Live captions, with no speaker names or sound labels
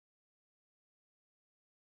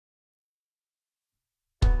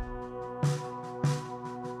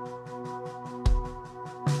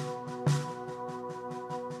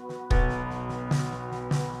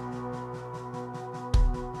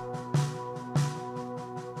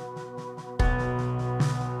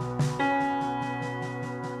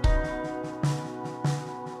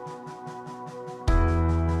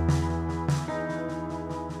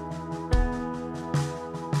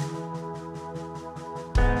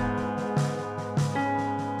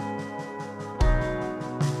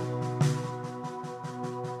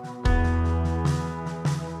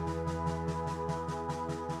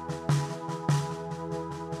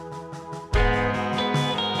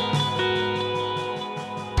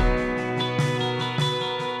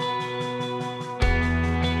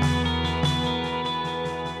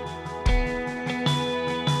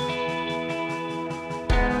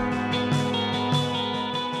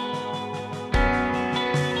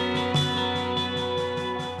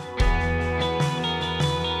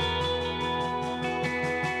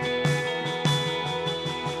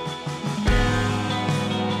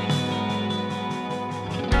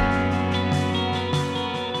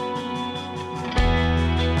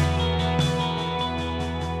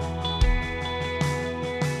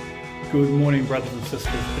Good morning, brothers and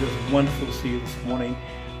sisters. It is wonderful to see you this morning.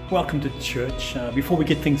 Welcome to church. Before we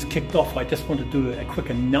get things kicked off, I just want to do a quick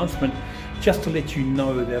announcement just to let you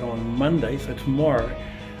know that on Monday, so tomorrow,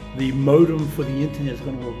 the modem for the internet is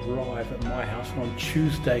going to arrive at my house, and on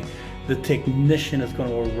Tuesday the technician is going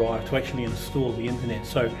to arrive to actually install the internet.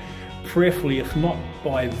 So prayerfully, if not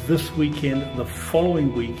by this weekend, the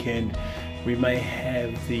following weekend, we may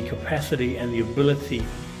have the capacity and the ability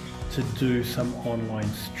to do some online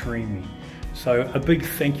streaming. So a big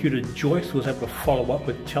thank you to Joyce, who was able to follow up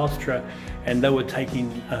with Telstra, and they were taking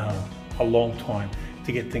a long time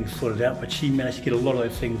to get things sorted out, but she managed to get a lot of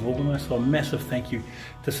those things organized. So a massive thank you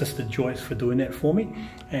to Sister Joyce for doing that for me.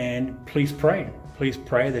 And please pray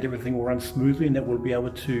that everything will run smoothly and that we'll be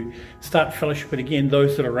able to start fellowship again,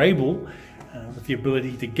 those that are able, with the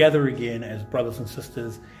ability to gather again as brothers and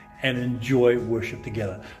sisters and enjoy worship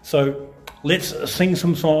together. So let's sing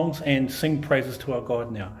some songs and sing praises to our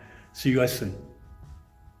God now. See you guys soon.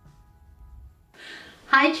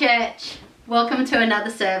 Hi church, welcome to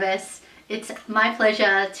another service. It's my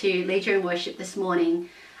pleasure to lead you in worship this morning.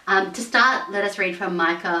 To start, let us read from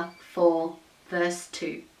Micah 4 verse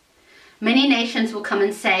 2. Many nations will come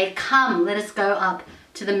and say, "Come, let us go up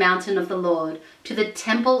to the mountain of the Lord, to the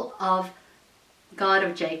temple of God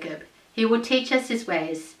of Jacob. He will teach us his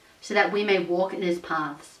ways, so that we may walk in his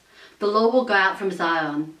paths. The law will go out from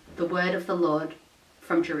Zion, the word of the Lord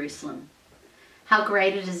from Jerusalem." How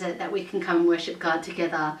great it is that we can come and worship God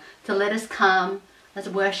together. So let us come, let's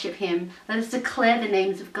worship him. Let us declare the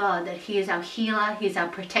names of God, that he is our healer, he is our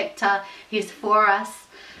protector, he is for us.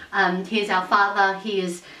 He is our Father, he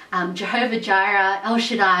is Jehovah Jireh, El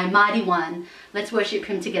Shaddai, Mighty One. Let's worship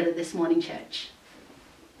him together this morning, church.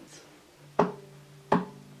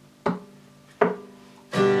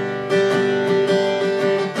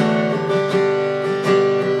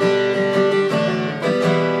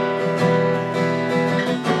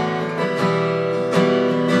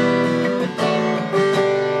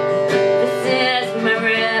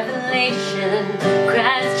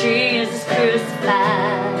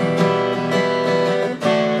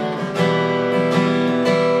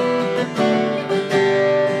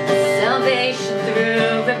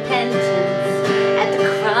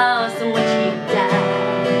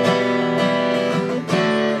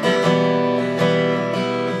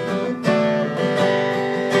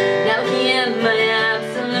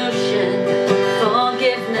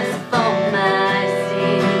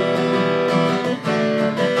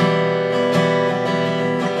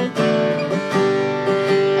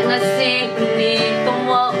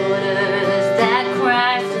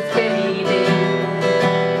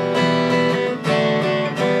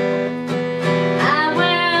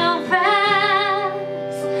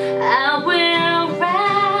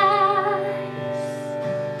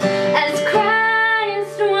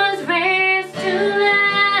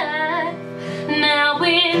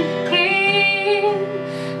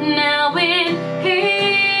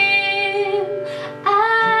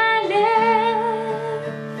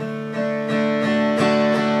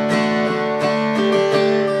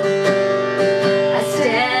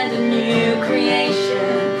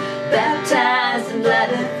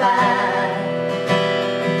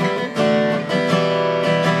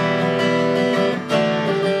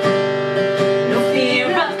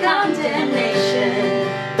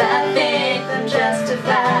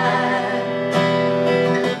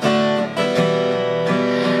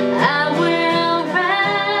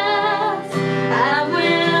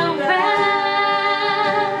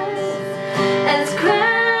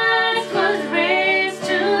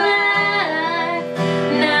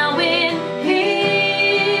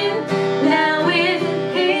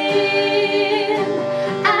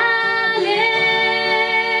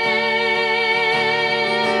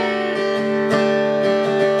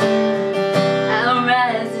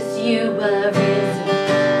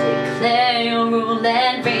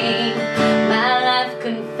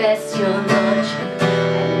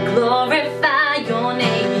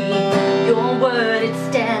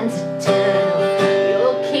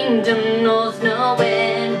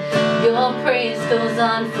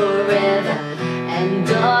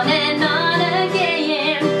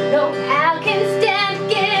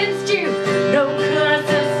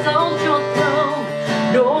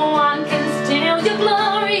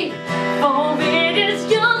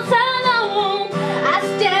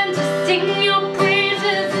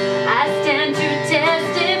 I stand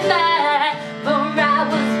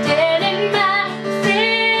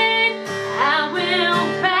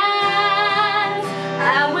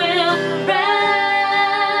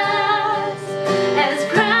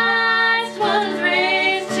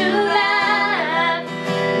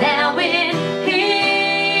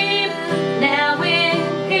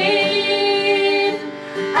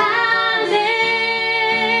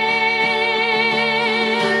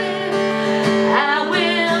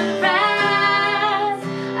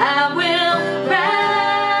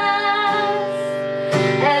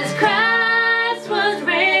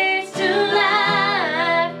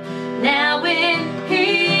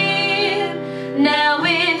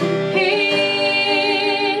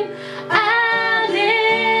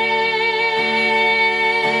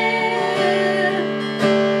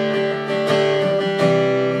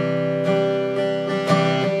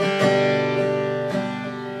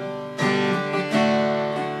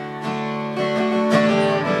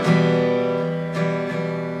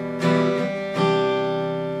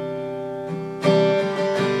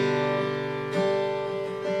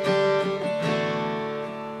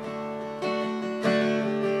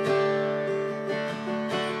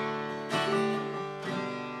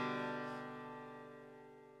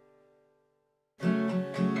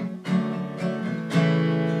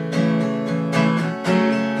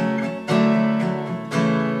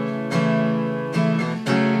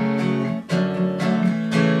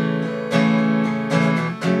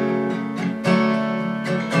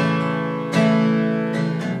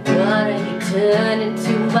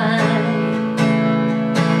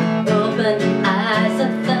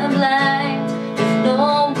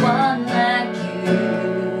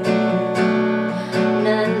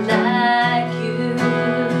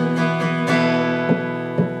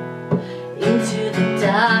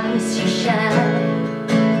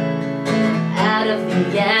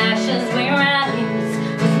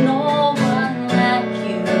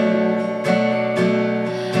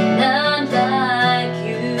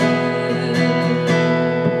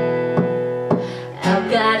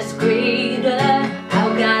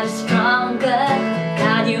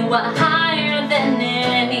you are higher than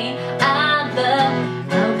any other.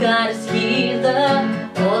 Our God is healer,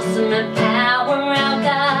 awesome in power, our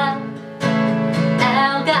God,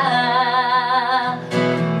 our God.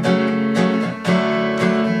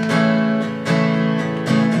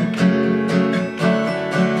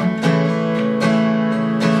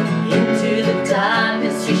 Into the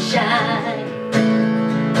darkness you shine,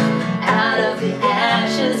 out of the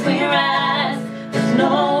ashes we rise. There's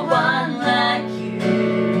no one like you,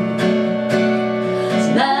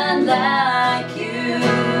 there's none like you.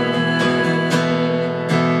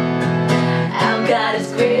 Our God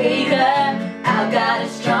is greater, our God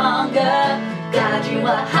is stronger. God, you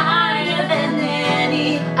are higher than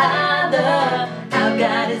any other. Our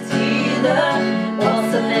God is healer,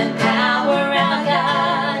 awesome in power, our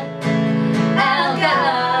God, our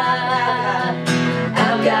God.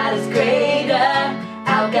 Our God is greater,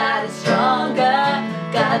 our God is stronger.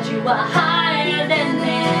 God, you are higher than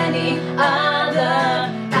any other.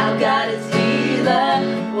 Our God is healer,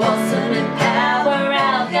 awesome in power,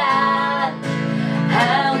 our God,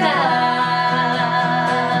 our God.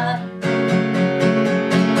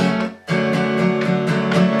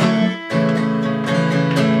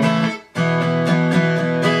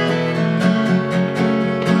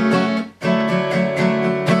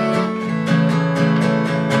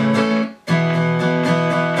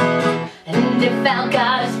 And if our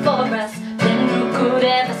God is for us, then who could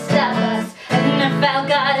ever stop us? And if our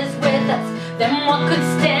God is with us, then what could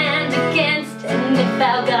stand against? And if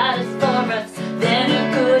our God is for us, then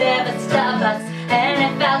who could ever stop us? And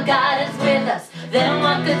if our God is with us, then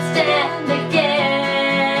what could stand against?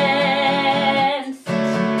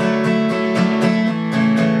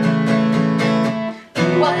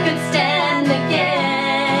 What could stand against?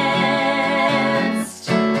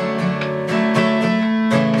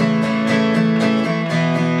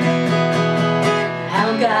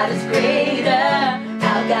 Our God is greater,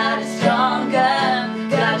 our God is stronger.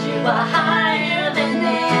 God, you are higher than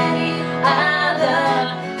any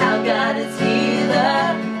other. Our God is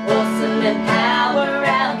healer, awesome in power,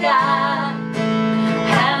 our God,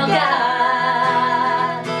 our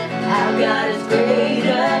God. Our God is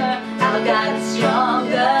greater, our God is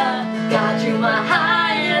stronger. God, you are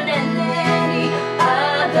higher than any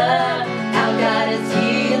other. Our God is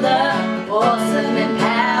healer, awesome in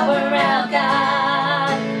power, our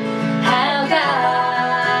God, our God.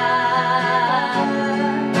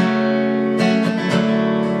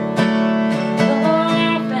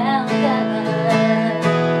 Oh, our God.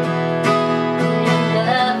 You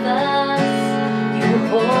love us, you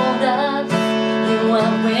hold us, you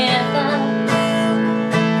are with us.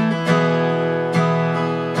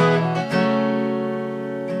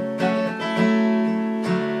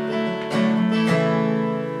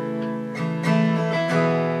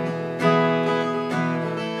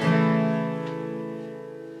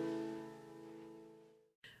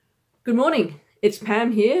 Good morning, it's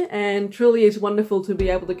Pam here, and truly is wonderful to be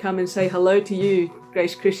able to come and say hello to you,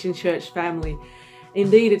 Grace Christian Church family.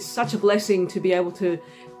 Indeed, it's such a blessing to be able to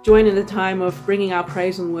join in the time of bringing our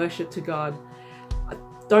praise and worship to God. I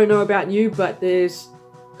don't know about you, but there's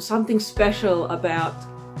something special about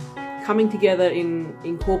coming together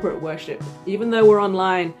in corporate worship. Even though we're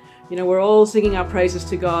online, we're all singing our praises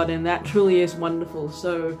to God, and that truly is wonderful.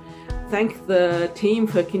 So thank the team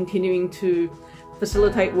for continuing to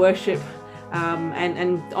facilitate worship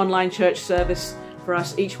and online church service for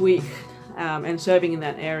us each week and serving in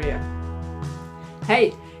that area.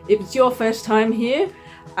 Hey, if it's your first time here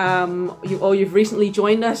or you've recently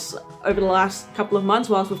joined us over the last couple of months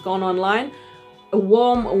whilst we've gone online, a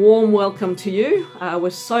warm welcome to you.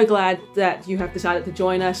 We're so glad that you have decided to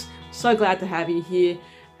join us, so glad to have you here,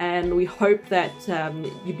 and we hope that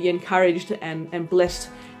you be encouraged and blessed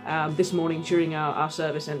this morning during our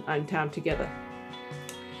service and time together.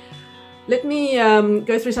 Let me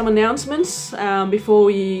go through some announcements before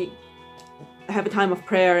we have a time of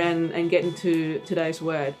prayer and get into today's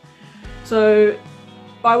word. So,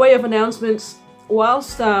 by way of announcements,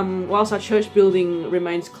 whilst our church building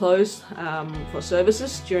remains closed for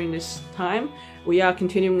services during this time, we are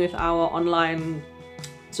continuing with our online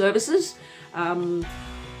services.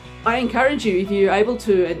 I encourage you, if you're able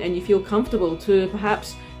to and you feel comfortable, to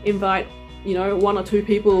perhaps invite one or two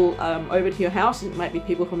people over to your house. It might be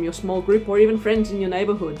people from your small group or even friends in your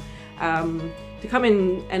neighborhood to come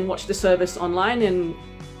in and watch the service online and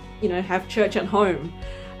have church at home.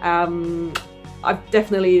 I've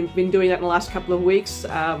definitely been doing that in the last couple of weeks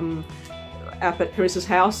up at Carissa's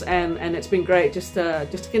house, and it's been great just to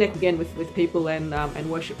connect again with people and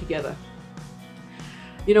worship together.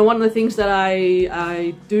 One of the things that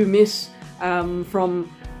I do miss from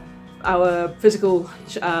our physical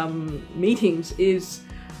meetings is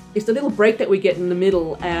the little break that we get in the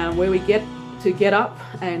middle, where we get to get up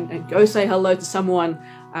and go say hello to someone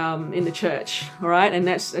in the church. All right, and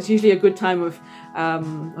that's usually a good time of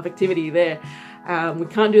activity there. We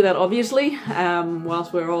can't do that obviously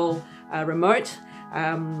whilst we're all remote.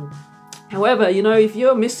 However, you know, if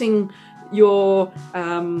you're missing those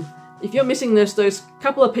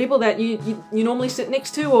couple of people that you normally sit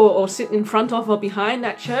next to or sit in front of or behind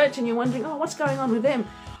that church, and you're wondering, oh, what's going on with them?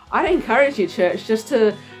 I encourage you, church, just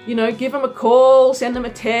to, you know, give them a call, send them a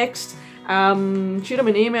text, shoot them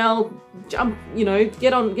an email, jump, you know,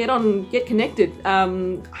 get connected.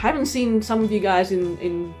 I haven't seen some of you guys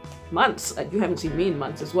in months. You haven't seen me in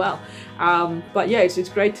months as well. But yeah, it's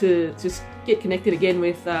great to just get connected again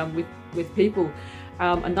with people.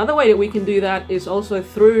 Another way that we can do that is also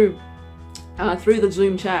through the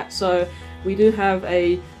Zoom chat. So we do have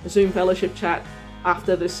a Zoom fellowship chat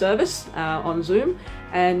after this service on Zoom,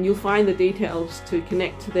 and you'll find the details to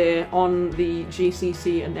connect there on the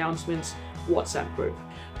GCC announcements WhatsApp group.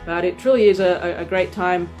 But it truly is a great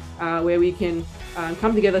time where we can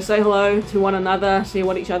come together, say hello to one another, see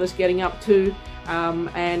what each other's getting up to,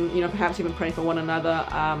 and, you know, perhaps even pray for one another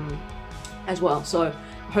as well. So I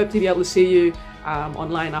hope to be able to see you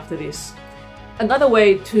online after this. Another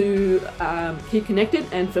way to keep connected,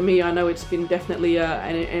 and for me, I know it's been definitely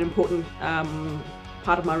an important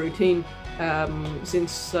part of my routine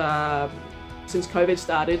since COVID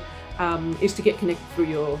started, is to get connected through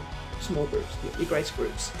your small groups, your grace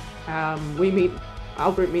groups. Our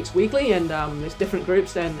group meets weekly, and there's different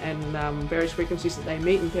groups and various frequencies that they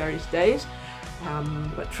meet in various days.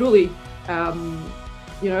 But truly,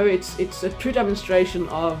 you know, it's a true demonstration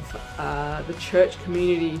of the church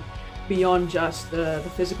community beyond just the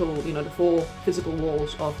physical, you know, the four physical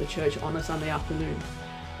walls of the church on a Sunday afternoon.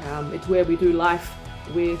 It's where we do life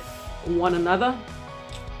with one another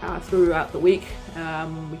throughout the week.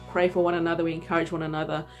 We pray for one another, we encourage one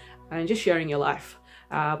another, and just sharing your life.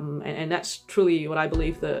 And that's truly what I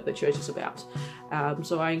believe the church is about.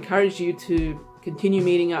 So I encourage you to continue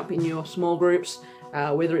meeting up in your small groups,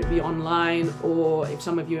 whether it be online, or if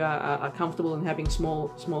some of you are comfortable in having small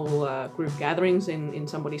group gatherings in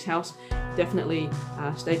somebody's house, definitely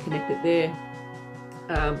stay connected there.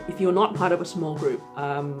 If you're not part of a small group,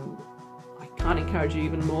 I can't encourage you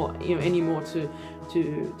even more, you know, any more to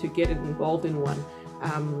get involved in one.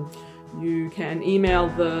 You can email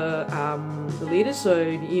the leaders. So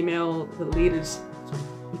if you email the leaders,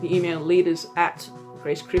 you can email leaders at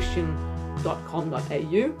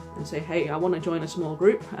gracechristian.com.au and say, hey, I want to join a small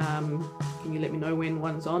group. Can you let me know when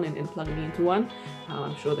one's on and plug me into one?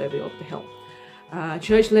 I'm sure they'll be able to help.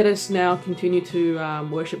 Church, let us now continue to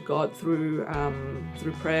worship God through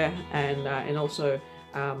prayer and also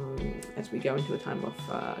as we go into a time of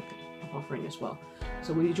offering as well.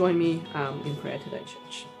 So will you join me in prayer today,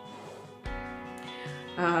 church?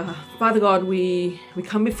 Father God, we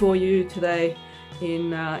come before you today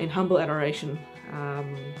in humble adoration.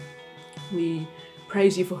 We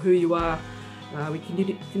praise you for who you are. We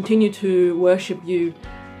continue to worship you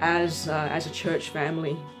as a church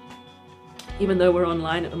family. Even though we're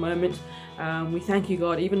online at the moment, we thank you,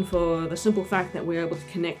 God, even for the simple fact that we're able to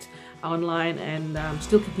connect online and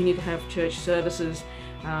still continue to have church services,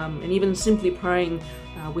 and even simply praying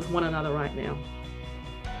with one another right now.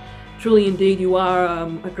 Truly, indeed, you are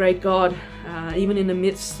a great God, even in the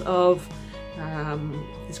midst of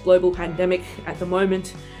this global pandemic at the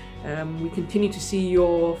moment. We continue to see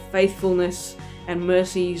your faithfulness and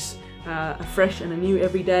mercies afresh and anew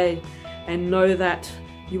every day, and know that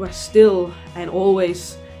you are still and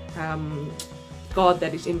always God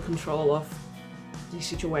that is in control of these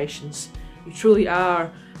situations. You truly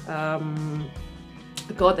are a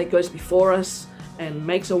God that goes before us and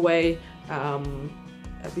makes a way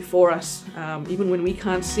before us, even when we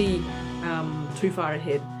can't see too far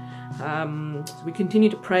ahead. So we continue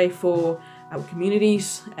to pray for our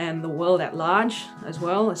communities and the world at large as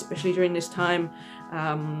well, especially during this time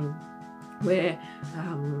where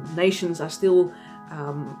nations are still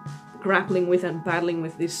grappling with and battling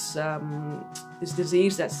with this this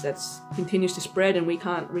disease that's continues to spread and we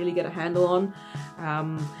can't really get a handle on.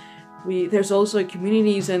 There's also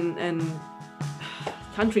communities and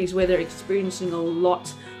countries where they're experiencing a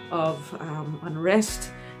lot of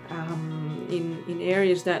unrest in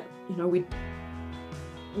areas that, you know, we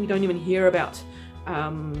don't even hear about.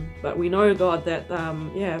 But we know, God, that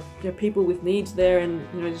there are people with needs there, and,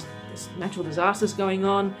 you know, there's natural disasters going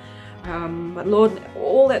on. But Lord,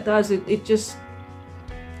 all that does, it just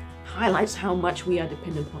highlights how much we are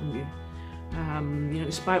dependent on you. You know,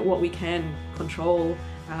 despite what we can control,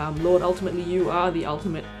 Lord, ultimately you are the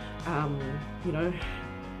ultimate you know,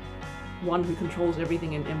 one who controls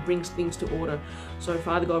everything and brings things to order. So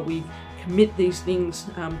Father God, we commit these things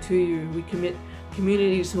to you. We commit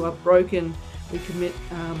communities who are broken. We commit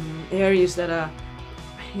areas that are,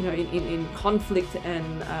 you know, in conflict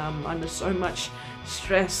and under so much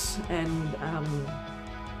stress and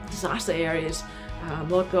disaster areas.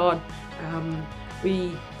 Lord God,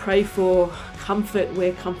 we pray for comfort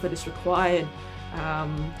where comfort is required,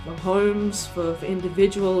 for homes, for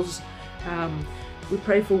individuals. We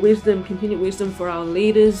pray for wisdom, continued wisdom for our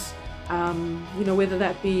leaders, you know, whether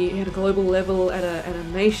that be at a global level, at a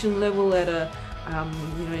nation level, at a,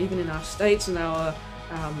 you know, even in our states and in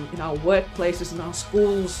our workplaces, in our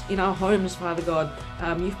schools, in our homes, Father God.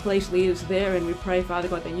 You've placed leaders there, and we pray, Father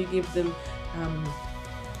God, that you give them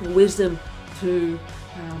wisdom to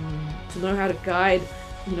know how to guide,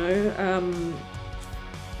 you know,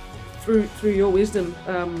 through your wisdom,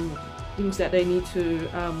 things that they need to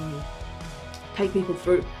take people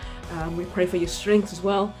through. We pray for your strength as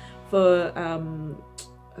well, for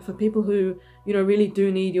people who, you know, really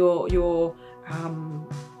do need your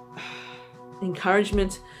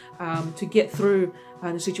encouragement to get through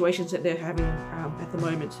the situations that they're having at the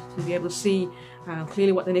moment, to be able to see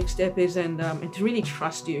clearly what the next step is, and to really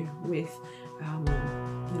trust you with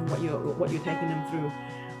you know, what you're taking them through.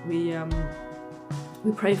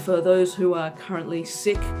 We pray for those who are currently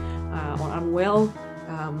sick or unwell,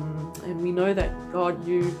 and we know that God,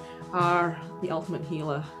 you are the ultimate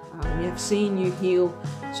healer. We have seen you heal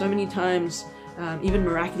so many times, even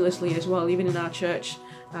miraculously as well, even in our church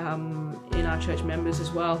members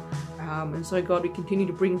as well. And so God, we continue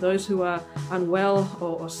to bring those who are unwell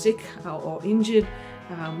or sick or injured,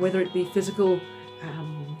 whether it be physical,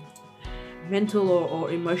 mental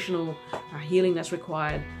or emotional healing that's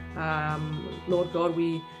required. Lord God,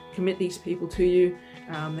 we commit these people to you,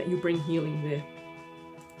 that you bring healing there.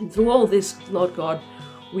 And through all this, Lord God,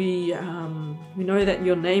 we know that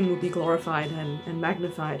your name will be glorified and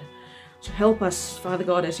magnified. So help us, Father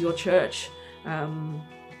God, as your church,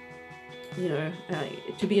 you know,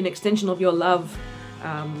 to be an extension of your love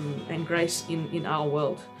and grace in our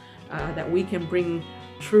world, that we can bring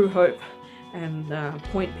true hope and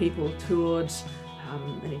point people towards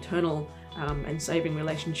an eternal and saving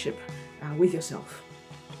relationship with yourself.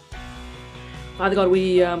 Father God,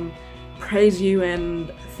 we praise you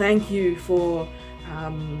and thank you for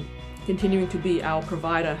continuing to be our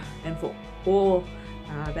provider, and for all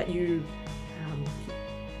that you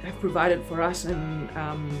have provided for us, and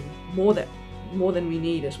more than we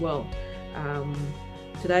need as well.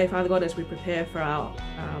 Today, Father God, as we prepare for our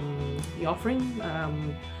the offering,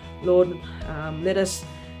 Lord, let us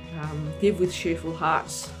give with cheerful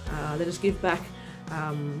hearts. Let us give back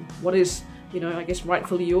what is, you know, I guess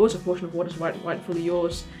rightfully yours, a portion of what is rightfully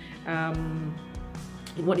yours,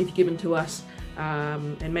 in what you've given to us,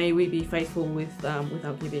 and may we be faithful with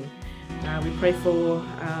our giving. We pray for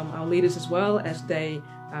our leaders as well, as they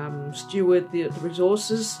steward the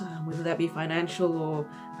resources, whether that be financial or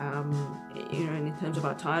you know, in terms of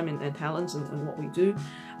our time and talents and what we do.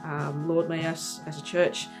 Lord, may us as a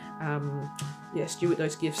church steward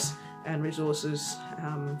those gifts and resources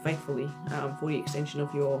faithfully for the extension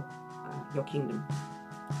of your kingdom.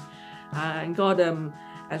 And God,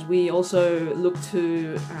 as we also look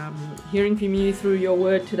to hearing from you through your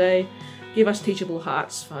word today, give us teachable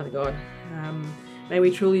hearts, Father God. May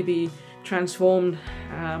we truly be transformed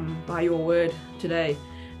by your word today,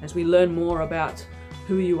 as we learn more about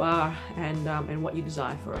who you are and what you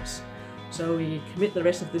desire for us. So we commit the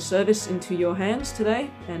rest of this service into your hands today,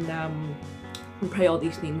 and we pray all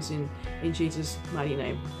these things in Jesus' mighty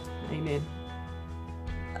name. Amen.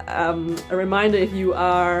 A reminder, if you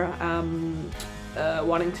are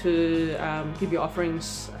wanting to give your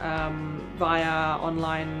offerings via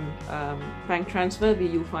online bank transfer,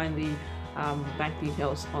 you'll find the bank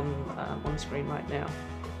details on the screen right now.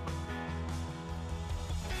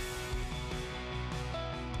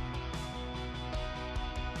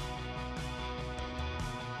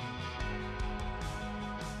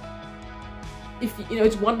 If you know,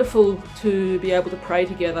 it's wonderful to be able to pray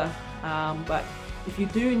together, but if you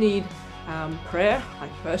do need prayer,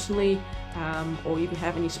 like personally, or if you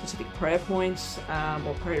have any specific prayer points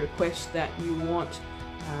or prayer requests that you want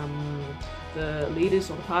the leaders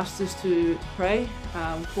or the pastors to pray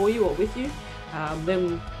for you or with you,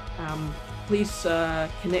 then please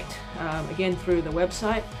connect again through the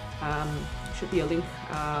website. There should be a link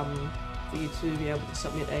for you to be able to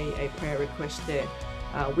submit a prayer request there.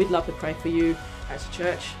 We'd love to pray for you as a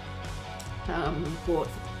church for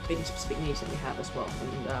any specific needs that you have as well.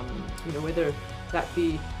 And you know, whether that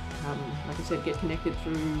be, like I said, get connected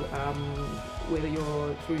through whether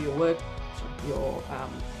you're through your work, your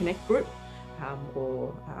Connect group,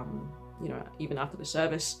 or even after the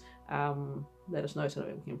service, let us know so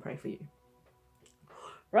that we can pray for you.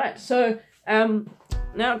 Right, so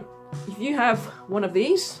now if you have one of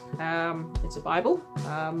these, it's a Bible.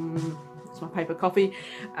 It's my paper copy.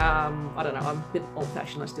 I don't know, I'm a bit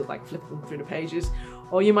old-fashioned. I still like flipping through the pages.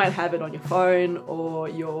 Or you might have it on your phone or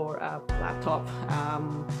your laptop.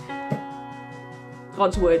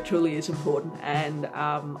 God's Word truly is important, and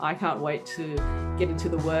I can't wait to get into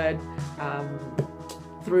the Word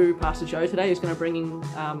through Pastor Joe today, who's going to bring in,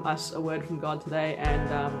 us a word from God today,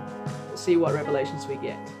 and see what revelations we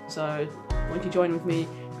get. So won't you join with me,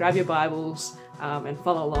 grab your Bibles, and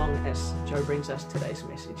follow along as Joe brings us today's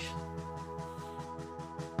message.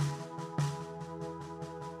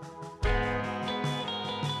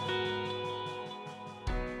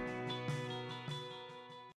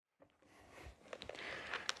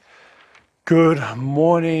 Good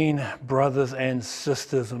morning, brothers and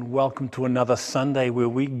sisters, and welcome to another Sunday where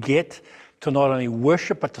we get to not only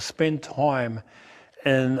worship but to spend time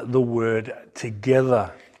in the Word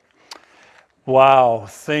together. Wow,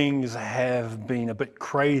 things have been a bit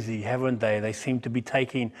crazy, haven't they? They seem to be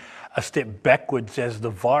taking a step backwards as the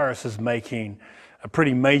virus is making a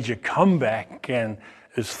pretty major comeback and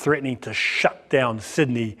is threatening to shut down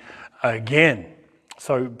Sydney again.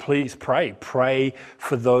 So please pray. Pray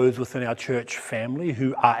for those within our church family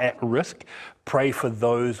who are at risk. Pray for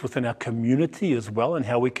those within our community as well, and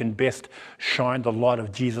how we can best shine the light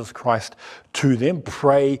of Jesus Christ to them.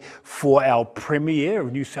 Pray for our Premier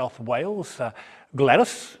of New South Wales,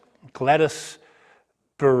 Gladys, I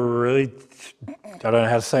don't know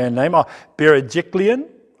how to say her name, Berejiklian.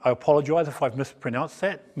 I apologise if I've mispronounced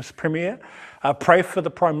that, Miss Premier. Pray for the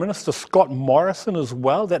Prime Minister, Scott Morrison, as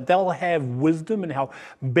well, that they'll have wisdom in how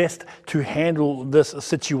best to handle this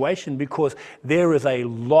situation, because there is a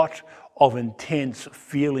lot of intense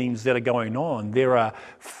feelings that are going on. There are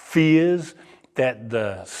fears that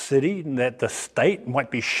the city, that the state might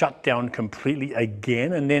be shut down completely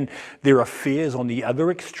again. And then there are fears on the other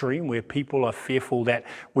extreme where people are fearful that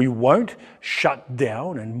we won't shut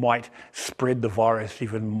down and might spread the virus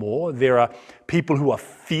even more. There are people who are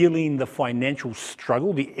feeling the financial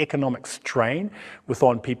struggle, the economic strain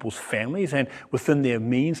within people's families and within their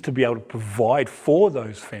means to be able to provide for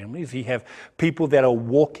those families. You have people that are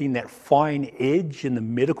walking that fine edge in the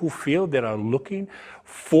medical field that are looking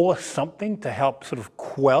for something to help sort of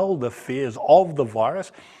quell the fears of the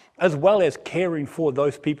virus, as well as caring for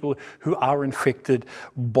those people who are infected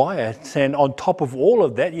by it. And on top of all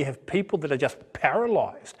of that, you have people that are just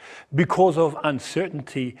paralyzed because of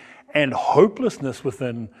uncertainty and hopelessness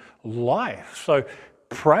within life. So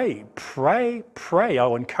pray.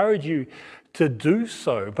 I'll encourage you to do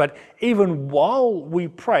so. But even while we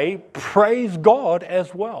pray, praise God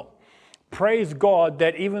as well. Praise God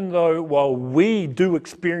that even though, while we do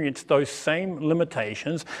experience those same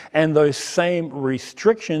limitations and those same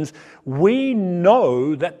restrictions, we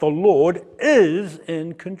know that the Lord is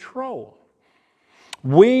in control.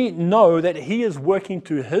 We know that He is working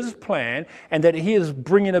to His plan and that He is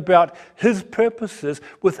bringing about His purposes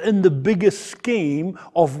within the bigger scheme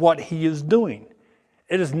of what He is doing.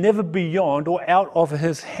 It is never beyond or out of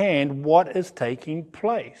His hand what is taking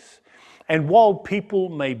place. And while people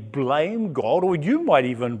may blame God, or you might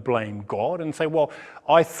even blame God and say, well,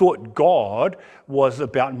 I thought God was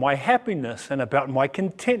about my happiness and about my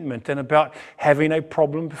contentment and about having a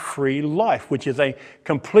problem-free life, which is a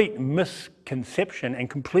complete misconception and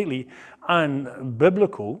completely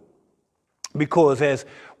unbiblical. Because as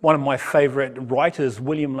one of my favorite writers,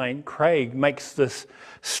 William Lane Craig, makes this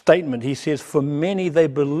statement, he says, for many they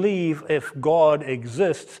believe if God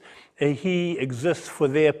exists, He exists for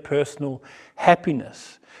their personal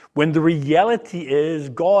happiness. When the reality is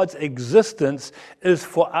God's existence is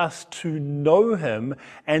for us to know Him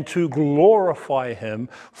and to glorify Him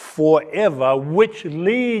forever, which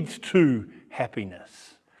leads to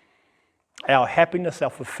happiness. Our happiness, our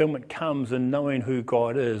fulfillment comes in knowing who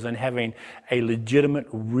God is and having a legitimate,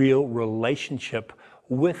 real relationship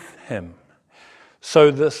with Him.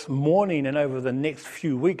 So this morning and over the next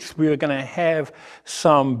few weeks, we are going to have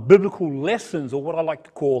some biblical lessons, or what I like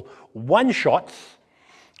to call one-shots,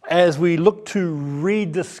 as we look to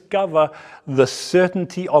rediscover the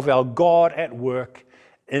certainty of our God at work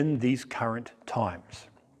in these current times.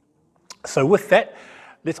 So with that,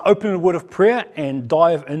 let's open a word of prayer and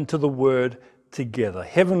dive into the Word together.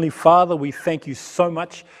 Heavenly Father, we thank You so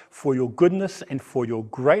much for Your goodness and for Your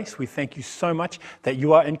grace. We thank You so much that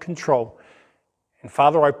You are in control. And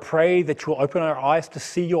Father, I pray that You'll open our eyes to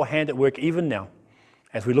see Your hand at work even now.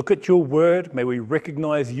 As we look at your word, may we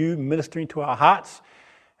recognize you ministering to our hearts.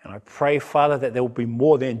 And I pray, Father, that there will be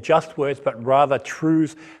more than just words, but rather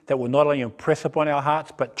truths that will not only impress upon our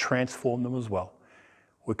hearts, but transform them as well.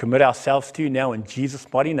 We commit ourselves to you now in Jesus'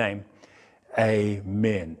 mighty name.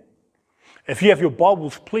 Amen. If you have your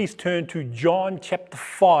Bibles, please turn to John chapter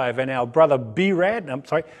 5, and our brother Brad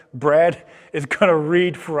is going to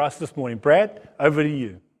read for us this morning. Brad, over to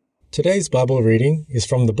you. Today's Bible reading is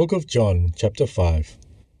from the book of John, chapter 5,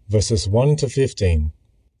 verses 1 to 15.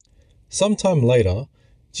 Sometime later,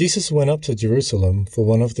 Jesus went up to Jerusalem for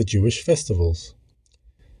one of the Jewish festivals.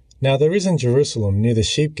 Now there is in Jerusalem near the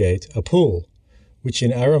sheep gate a pool, which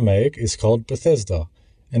in Aramaic is called Bethesda,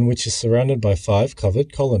 and which is surrounded by 5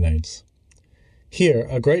 covered colonnades. Here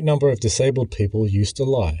a great number of disabled people used to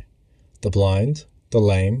lie: the blind, the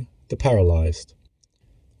lame, the paralyzed.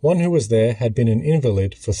 One who was there had been an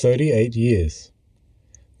invalid for 38 years.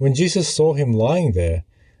 When Jesus saw him lying there,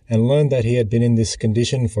 and learned that he had been in this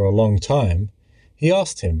condition for a long time, he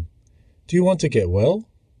asked him, "Do you want to get well?"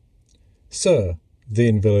 "Sir," the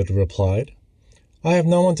invalid replied, "I have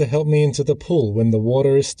no one to help me into the pool when the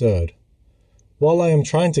water is stirred. While I am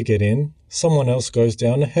trying to get in, someone else goes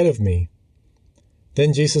down ahead of me."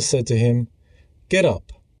 Then Jesus said to him, "Get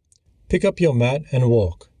up, pick up your mat and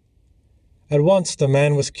walk." At once the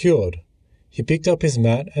man was cured. He picked up his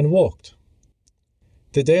mat and walked.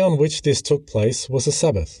 The day on which this took place was a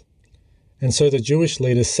Sabbath. And so the Jewish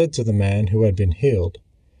leaders said to the man who had been healed,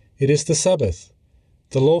 "It is the Sabbath.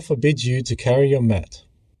 The law forbids you to carry your mat."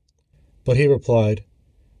 But he replied,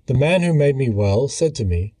 "The man who made me well said to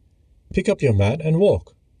me, 'Pick up your mat and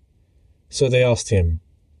walk.'" So they asked him,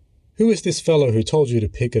 "Who is this fellow who told you to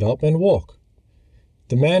pick it up and walk?"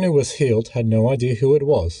 The man who was healed had no idea who it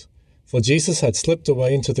was, for Jesus had slipped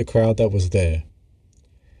away into the crowd that was there.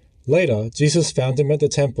 Later, Jesus found him at the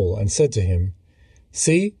temple and said to him,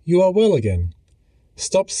 "See, you are well again.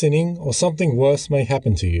 Stop sinning, or something worse may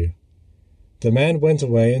happen to you." The man went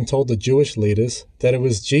away and told the Jewish leaders that it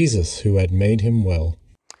was Jesus who had made him well.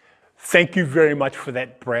 Thank you very much for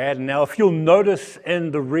that, Brad. Now, if you'll notice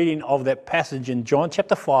in the reading of that passage in John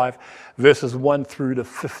chapter 5, verses 1 through to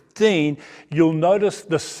 15, you'll notice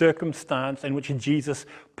the circumstance in which Jesus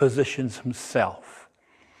positions himself.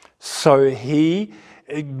 So he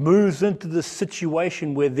moves into this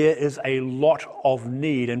situation where there is a lot of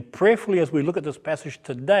need. And prayerfully, as we look at this passage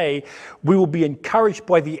today, we will be encouraged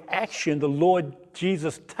by the action the Lord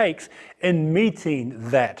Jesus takes in meeting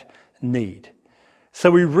that need.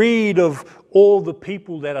 So we read of all the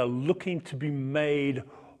people that are looking to be made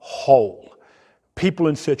whole. People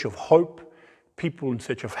in search of hope, people in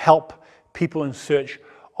search of help, people in search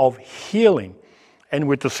of healing. And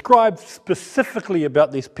we're described specifically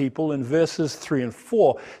about these people in verses 3 and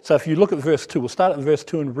 4. So if you look at verse 2, we'll start at verse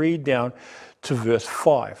 2 and read down to verse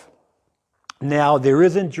 5. Now there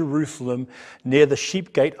is in Jerusalem near the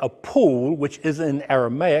sheep gate a pool, which is in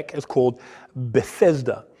Aramaic is called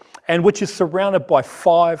Bethesda, and which is surrounded by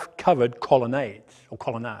 5 covered colonnades.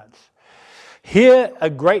 Here a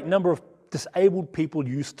great number of disabled people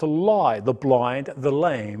used to lie: the blind, the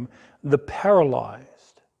lame, the paralyzed.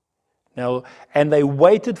 Now, and they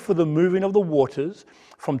waited for the moving of the waters.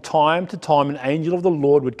 From time to time an angel of the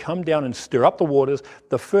Lord would come down and stir up the waters.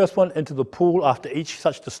 The first one into the pool after each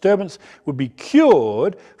such disturbance would be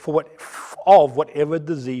cured of whatever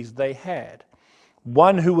disease they had.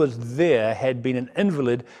 One who was there had been an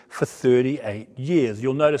invalid for 38 years.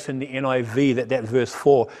 You'll notice in the NIV that verse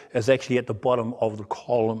 4 is actually at the bottom of the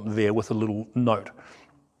column there with a little note.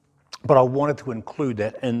 But I wanted to include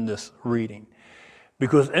that in this reading,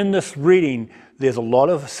 because in this reading there's a lot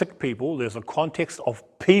of sick people. There's a context of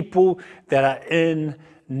people that are in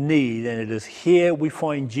need, and it is here we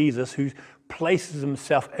find Jesus who places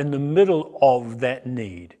himself in the middle of that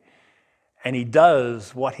need. And he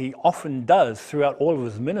does what he often does throughout all of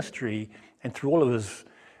his ministry and through all of his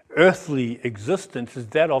earthly existence, is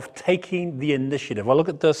that of taking the initiative. I look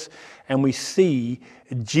at this and we see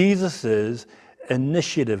Jesus's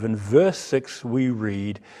initiative. In verse 6 we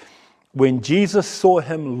read, "When Jesus saw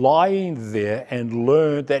him lying there and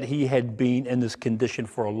learned that he had been in this condition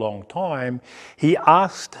for a long time, he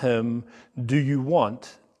asked him, 'Do you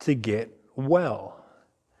want to get well?'"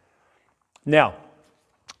 Now,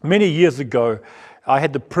 many years ago, I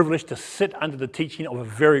had the privilege to sit under the teaching of a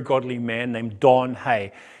very godly man named Don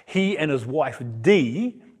Hay. He and his wife,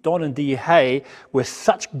 Don and Dee Hay, were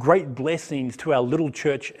such great blessings to our little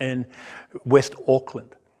church in West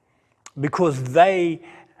Auckland, because they,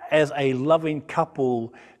 as a loving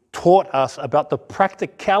couple, taught us about the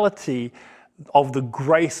practicality of the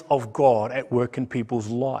grace of God at work in people's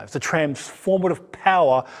lives, the transformative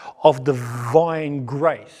power of divine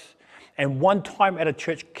grace. And one time at a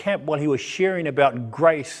church camp, while he was sharing about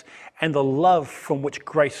grace and the love from which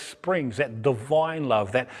grace springs, that divine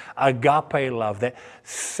love, that agape love, that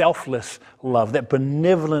selfless love, that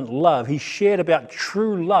benevolent love, he shared about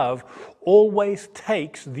true love always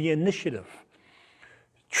takes the initiative.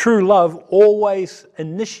 True love always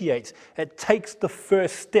initiates. It takes the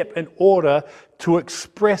first step in order to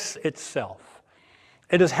express itself.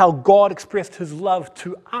 It is how God expressed his love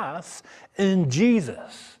to us in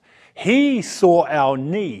Jesus. He saw our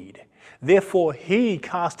need. Therefore, he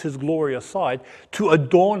cast his glory aside to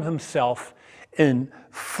adorn himself in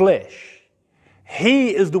flesh.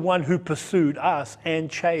 He is the one who pursued us and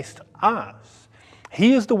chased us.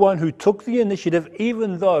 He is the one who took the initiative,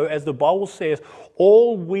 even though, as the Bible says,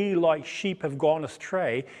 all we like sheep have gone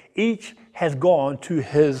astray. Each has gone to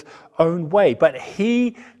his own way. But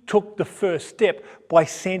he took the first step by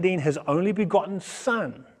sending his only begotten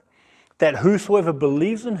Son, that whosoever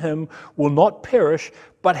believes in him will not perish,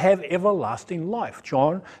 but have everlasting life.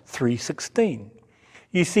 John 3:16.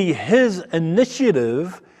 You see, his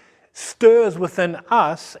initiative stirs within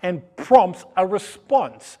us and prompts a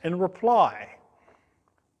response in reply.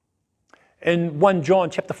 In 1 John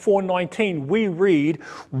chapter 4:19, we read,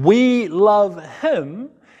 "We love him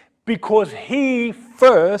because he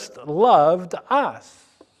first loved us."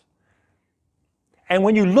 And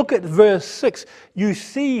when you look at verse 6, you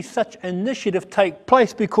see such initiative take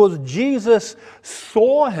place because Jesus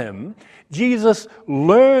saw him, Jesus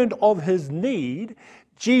learned of his need,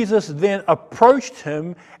 Jesus then approached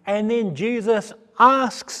him, and then Jesus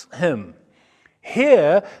asks him.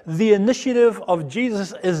 Here, the initiative of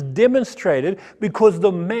Jesus is demonstrated because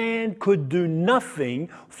the man could do nothing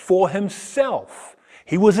for himself.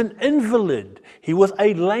 He was an invalid. He was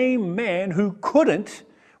a lame man who couldn't,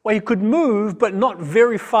 well, he could move, but not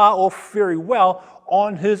very far or very well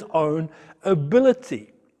on his own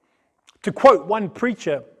ability. To quote one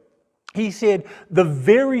preacher, he said, the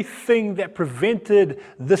very thing that prevented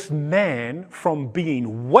this man from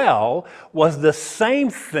being well was the same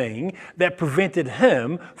thing that prevented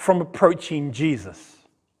him from approaching Jesus.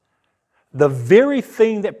 The very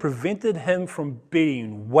thing that prevented him from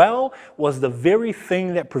being well was the very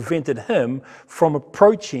thing that prevented him from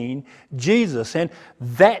approaching Jesus. And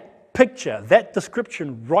that picture, that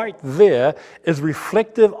description right there is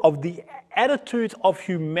reflective of the attitudes of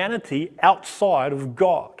humanity outside of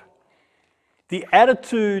God. The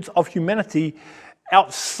attitudes of humanity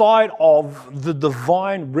outside of the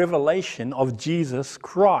divine revelation of Jesus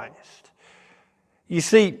Christ. You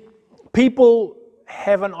see, people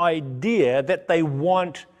have an idea that they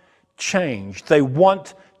want change. They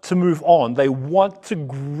want to move on. They want to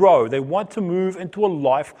grow. They want to move into a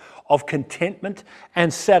life of contentment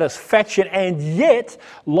and satisfaction. And yet,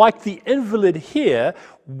 like the invalid here,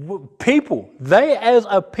 they as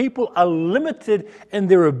a people are limited in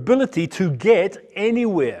their ability to get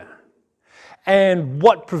anywhere. And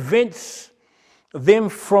what prevents them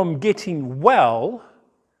from getting well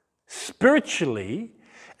spiritually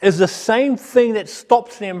is the same thing that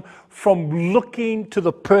stops them from looking to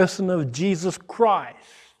the person of Jesus Christ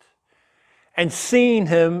and seeing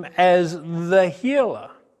him as the healer,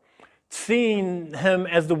 seeing him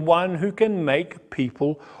as the one who can make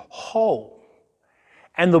people whole.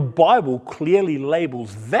 And the Bible clearly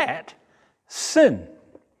labels that sin.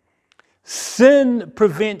 Sin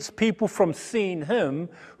prevents people from seeing him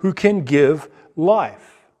who can give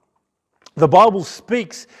life. The Bible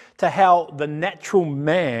speaks to how the natural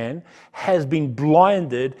man has been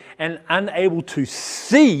blinded and unable to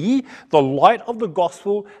see the light of the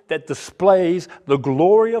gospel that displays the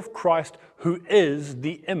glory of Christ, who is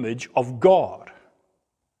the image of God.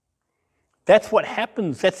 That's what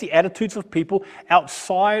happens. That's the attitudes of people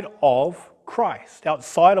outside of Christ,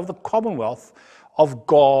 outside of the commonwealth of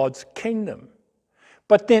God's kingdom.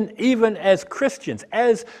 But then even as Christians,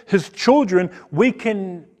 as his children, we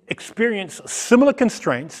can experience similar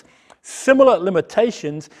constraints, similar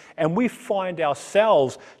limitations, and we find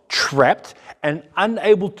ourselves trapped and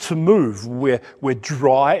unable to move. We're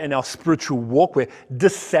dry in our spiritual walk. We're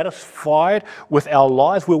dissatisfied with our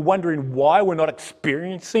lives. We're wondering why we're not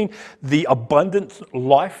experiencing the abundant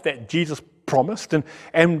life that Jesus promised,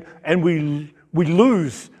 and we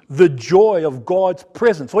lose the joy of God's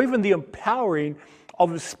presence, or even the empowering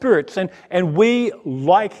of the spirits, and we,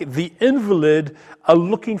 like the invalid, are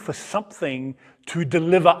looking for something to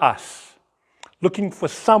deliver us, looking for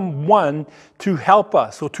someone to help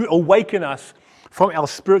us or to awaken us from our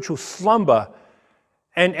spiritual slumber,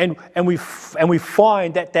 and we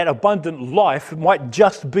find that abundant life might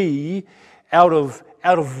just be out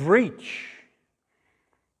of reach.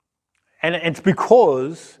 And it's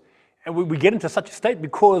because, and we get into such a state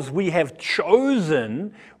because we have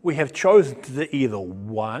chosen to either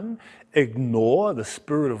one, ignore the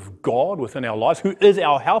Spirit of God within our lives, who is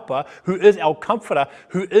our helper, who is our comforter,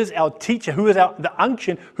 who is our teacher, who is the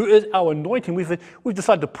unction, who is our anointing. We've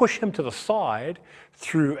decided to push him to the side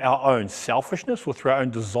through our own selfishness or through our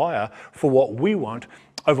own desire for what we want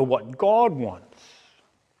over what God wants.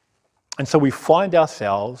 And so we find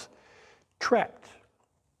ourselves trapped.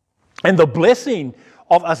 And the blessing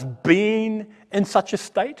of us being in such a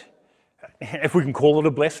state, if we can call it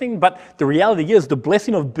a blessing, but the reality is the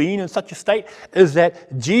blessing of being in such a state is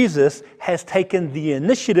that Jesus has taken the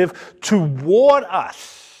initiative toward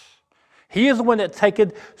us. He is the one that's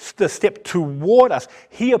taken the step toward us.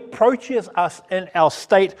 He approaches us in our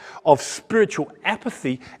state of spiritual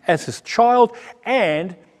apathy as his child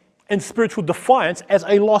and in spiritual defiance as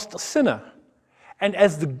a lost sinner. And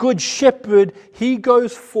as the good shepherd, he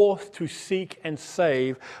goes forth to seek and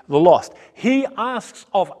save the lost. He asks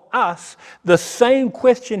of us the same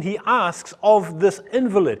question he asks of this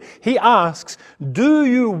invalid. He asks, do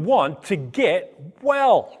you want to get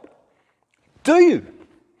well? Do you?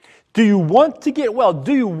 Do you want to get well?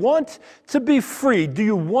 Do you want to be free? Do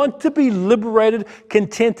you want to be liberated,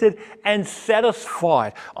 contented, and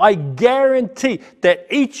satisfied? I guarantee that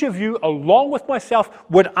each of you, along with myself,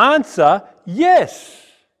 would answer yes.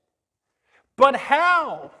 But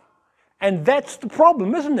how? And that's the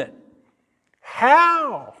problem, isn't it?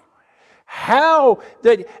 How? How?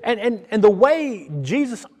 And the way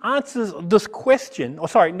Jesus answers this question,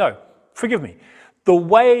 the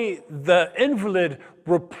way the invalid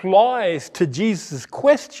replies to Jesus'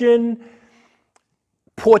 question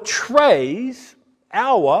portrays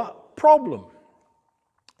our problem.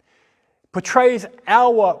 Portrays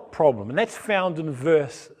our problem. And that's found in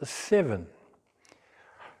verse 7.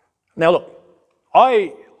 Now look,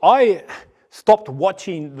 I stopped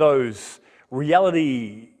watching those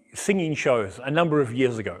reality singing shows a number of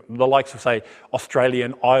years ago, the likes of, say,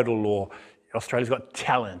 Australian Idol or Australia's Got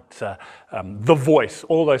Talent, The Voice,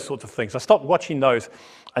 all those sorts of things. I stopped watching those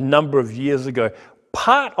a number of years ago.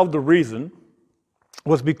 Part of the reason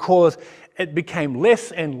was because it became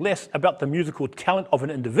less and less about the musical talent of an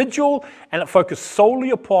individual, and it focused solely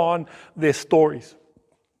upon their stories.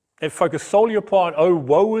 It focused solely upon, oh,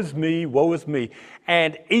 woe is me, woe is me.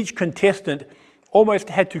 And each contestant almost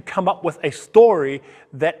had to come up with a story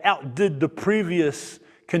that outdid the previous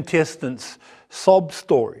contestant's sob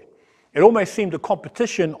story. It almost seemed a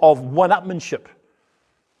competition of one-upmanship.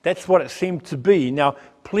 That's what it seemed to be. Now,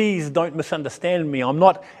 please don't misunderstand me. I'm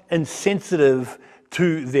not insensitive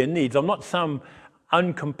to their needs. I'm not some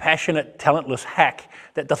uncompassionate, talentless hack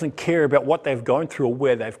that doesn't care about what they've gone through or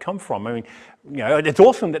where they've come from. I mean, it's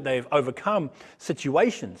awesome that they've overcome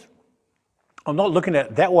situations. I'm not looking at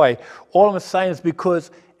it that way. All I'm saying is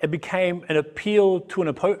because it became an appeal to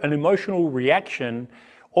an emotional reaction,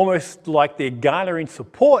 almost like they're garnering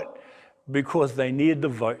support because they needed the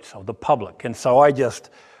votes of the public. And so I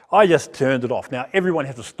just turned it off. Now, everyone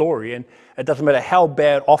has a story, and it doesn't matter how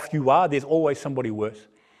bad off you are, there's always somebody worse.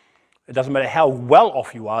 It doesn't matter how well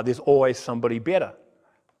off you are, there's always somebody better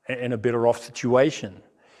in a better off situation.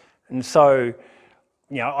 And so,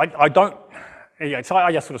 I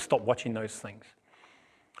just sort of stopped watching those things.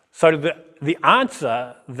 So the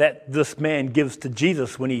answer that this man gives to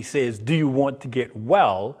Jesus when he says, do you want to get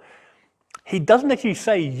well? He doesn't actually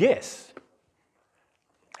say yes.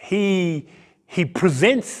 He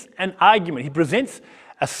presents an argument. He presents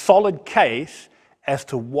a solid case as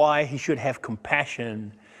to why he should have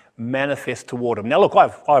compassion manifest toward him. Now look,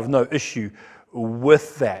 I have no issue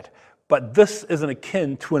with that, but this isn't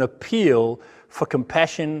akin to an appeal for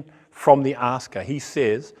compassion from the asker. He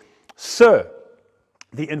says, "Sir,"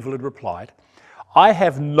 the invalid replied, "I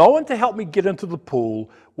have no one to help me get into the pool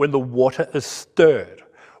when the water is stirred.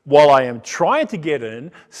 While I am trying to get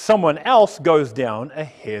in, someone else goes down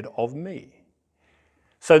ahead of me."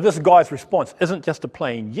 So this guy's response isn't just a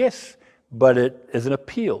plain yes, but it is an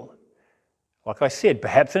appeal. Like I said,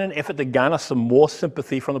 perhaps in an effort to garner some more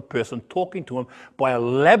sympathy from the person talking to him by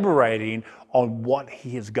elaborating on what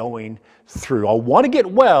he is going through. I want to get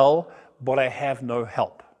well, but I have no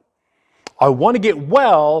help. I want to get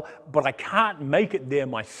well, but I can't make it there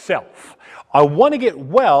myself. I want to get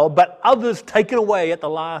well, but others take it away at the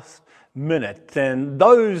last minute. And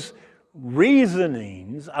those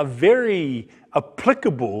reasonings are very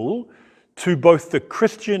applicable to both the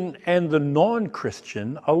Christian and the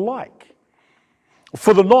non-Christian alike.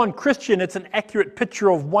 For the non-Christian, it's an accurate picture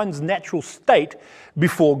of one's natural state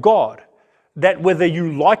before God. that whether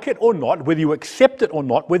you like it or not, whether you accept it or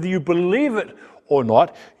not, whether you believe it or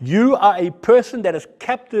not, you are a person that is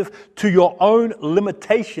captive to your own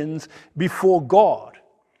limitations before God.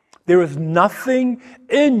 There is nothing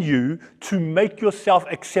in you to make yourself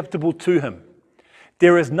acceptable to Him.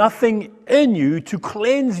 There is nothing in you to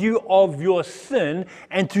cleanse you of your sin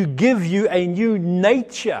and to give you a new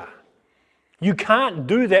nature. You can't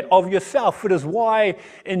do that of yourself. It is why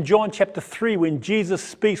in John chapter 3, when Jesus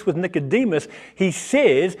speaks with Nicodemus, he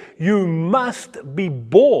says, you must be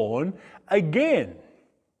born again.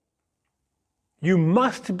 You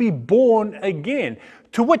must be born again.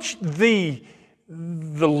 To which the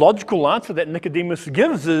logical answer that Nicodemus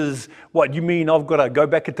gives is, what, you mean I've got to go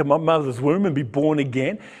back into my mother's womb and be born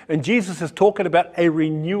again? And Jesus is talking about a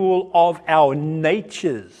renewal of our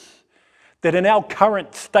natures. That in our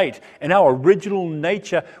current state, in our original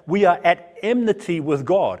nature, we are at enmity with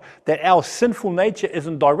God. That our sinful nature is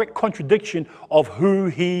in direct contradiction of who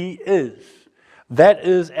He is. That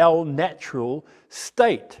is our natural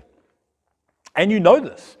state. And you know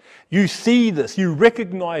this. You see this. You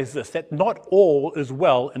recognize this, that not all is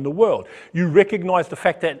well in the world. You recognize the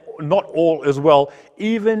fact that not all is well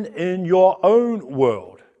even in your own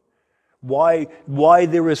world. Why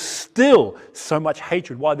there is still so much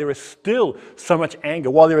hatred, why there is still so much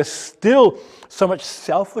anger, why there is still so much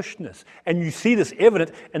selfishness. And you see this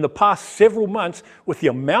evident in the past several months with the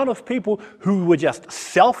amount of people who were just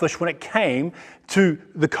selfish when it came to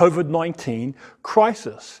the COVID-19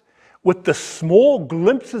 crisis. With the small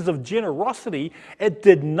glimpses of generosity, it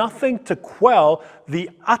did nothing to quell the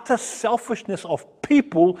utter selfishness of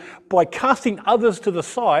people by casting others to the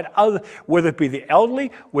side, whether it be the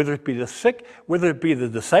elderly, whether it be the sick, whether it be the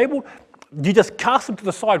disabled. You just cast them to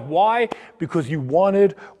the side. Why? Because you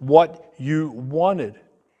wanted what you wanted.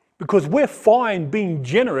 Because we're fine being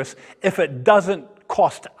generous if it doesn't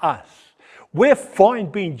cost us. We're fine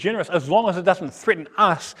being generous as long as it doesn't threaten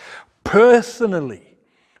us personally.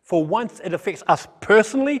 For once it affects us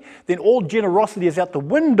personally, then all generosity is out the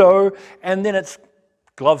window, and then it's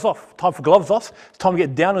gloves off. Time for gloves off. It's time to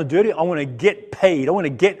get down and dirty. I want to get paid. I want to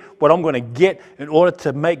get what I'm going to get in order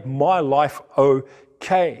to make my life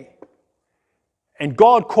okay. And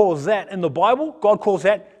God calls that in the Bible, God calls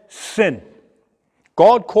that sin.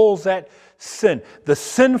 God calls that sin, the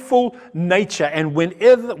sinful nature. And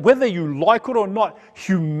whether you like it or not,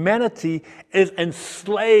 humanity is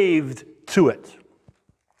enslaved to it.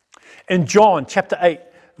 In John chapter 8,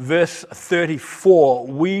 verse 34,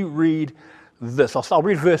 we read this. I'll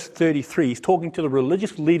read verse 33. He's talking to the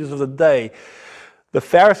religious leaders of the day. The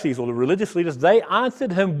Pharisees, or the religious leaders, they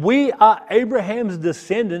answered him, "We are Abraham's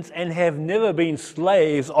descendants and have never been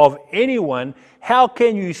slaves of anyone. How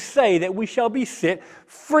can you say that we shall be set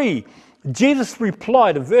free?" Jesus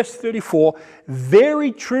replied in verse 34,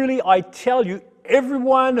 "Very truly I tell you,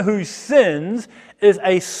 everyone who sins is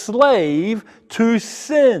a slave to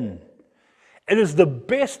sin." It is the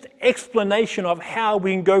best explanation of how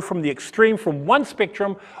we can go from the extreme, from one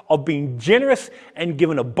spectrum of being generous and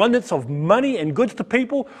giving abundance of money and goods to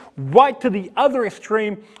people, right to the other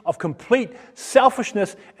extreme of complete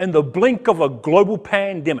selfishness in the blink of a global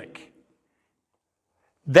pandemic.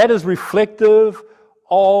 That is reflective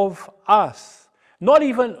of us, not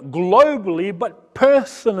even globally, but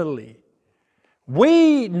personally.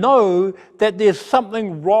 We know that there's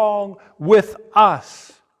something wrong with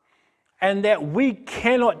us, and that we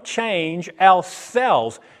cannot change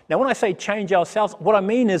ourselves. Now, when I say change ourselves, what I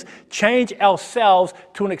mean is change ourselves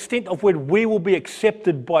to an extent of where we will be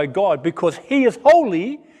accepted by God, because He is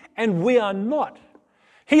holy and we are not.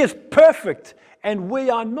 He is perfect and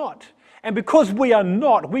we are not. And because we are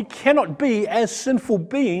not, we cannot be as sinful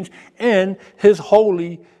beings in His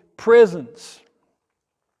holy presence.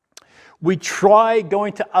 We try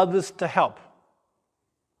going to others to help.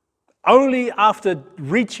 Only after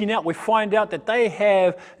reaching out, we find out that they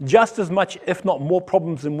have just as much, if not more,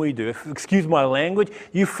 problems than we do. If, excuse my language,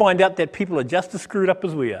 you find out that people are just as screwed up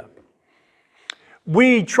as we are.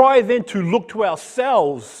 We try then to look to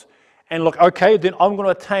ourselves and look, okay, then I'm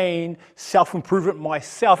going to attain self-improvement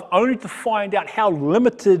myself, only to find out how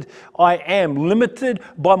limited I am, limited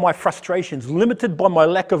by my frustrations, limited by my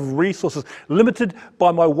lack of resources, limited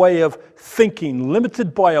by my way of thinking,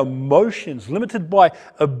 limited by emotions, limited by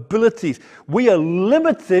abilities. We are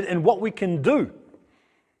limited in what we can do.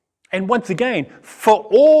 And once again, for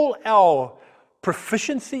all our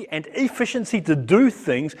proficiency and efficiency to do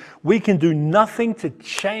things, we can do nothing to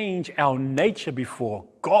change our nature before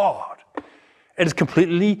God. It is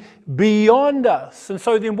completely beyond us. And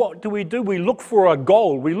so then what do? We look for a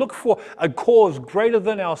goal. We look for a cause greater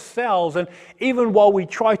than ourselves. And even while we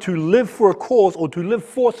try to live for a cause or to live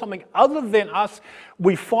for something other than us,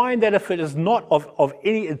 we find that if it is not of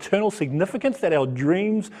any eternal significance, that our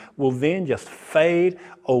dreams will then just fade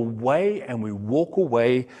away and we walk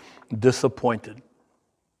away disappointed.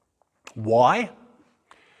 Why?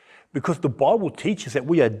 Because the Bible teaches that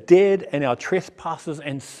we are dead in our trespasses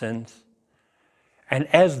and sins. And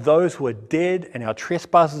as those who are dead in our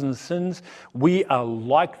trespasses and sins, we are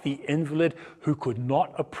like the invalid who could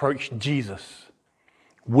not approach Jesus.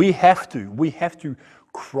 We have to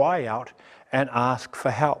cry out and ask for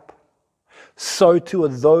help. So too are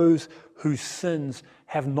those whose sins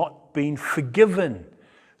have not been forgiven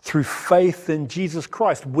through faith in Jesus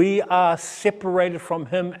Christ. We are separated from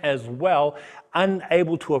Him as well,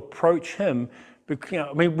 unable to approach Him.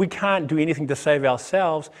 We can't do anything to save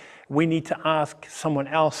ourselves. We need to ask someone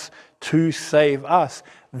else to save us.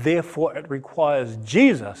 Therefore, it requires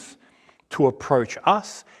Jesus to approach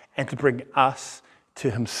us and to bring us to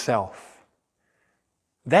Himself.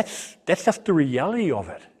 That's just the reality of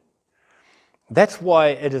it. That's why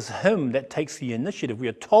it is Him that takes the initiative. We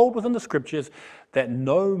are told within the Scriptures that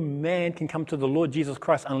no man can come to the Lord Jesus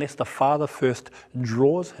Christ unless the Father first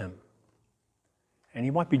draws him. And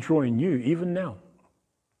He might be drawing you even now.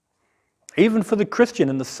 Even for the Christian,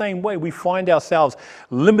 in the same way, we find ourselves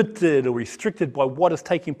limited or restricted by what is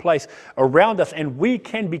taking place around us, and we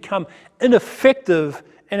can become ineffective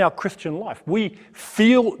in our Christian life. We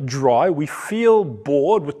feel dry, we feel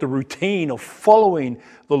bored with the routine of following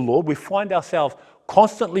the Lord. We find ourselves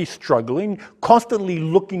constantly struggling, constantly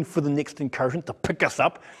looking for the next encouragement to pick us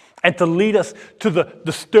up and to lead us to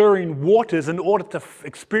the stirring waters in order to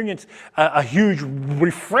experience a huge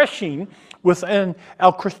refreshing within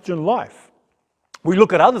our Christian life. We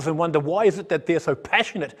look at others and wonder, why is it that they're so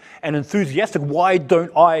passionate and enthusiastic? Why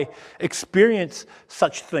don't I experience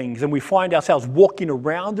such things? And we find ourselves walking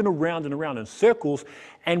around and around and around in circles,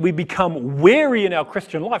 and we become weary in our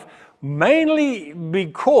Christian life, mainly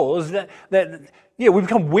because we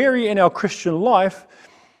become weary in our Christian life,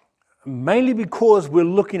 mainly because we're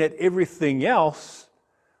looking at everything else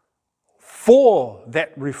for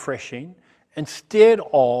that refreshing instead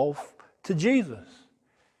of to Jesus.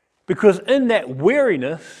 Because in that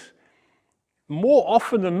weariness, more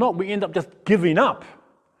often than not, we end up just giving up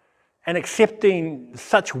and accepting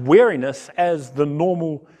such weariness as the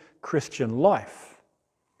normal Christian life.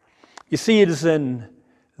 You see, it is in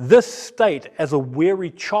this state as a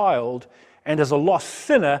weary child and as a lost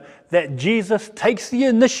sinner that Jesus takes the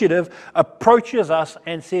initiative, approaches us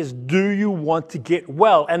and says, do you want to get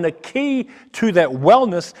well? And the key to that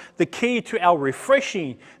wellness, the key to our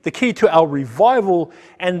refreshing, the key to our revival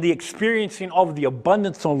and the experiencing of the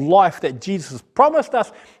abundance of life that Jesus promised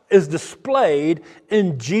us is displayed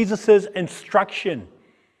in Jesus' instruction.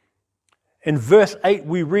 In verse 8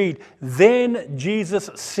 we read, then Jesus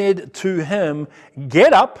said to him,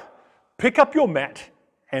 get up, pick up your mat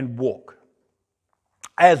and walk.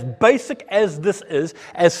 As basic as this is,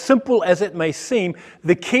 as simple as it may seem,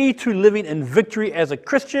 the key to living in victory as a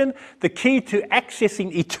Christian, the key to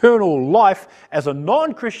accessing eternal life as a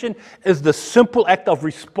non-Christian is the simple act of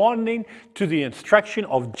responding to the instruction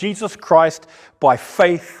of Jesus Christ by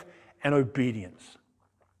faith and obedience.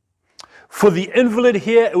 For the invalid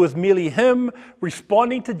here, it was merely him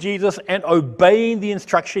responding to Jesus and obeying the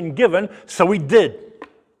instruction given, so he did.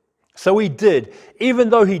 So he did, even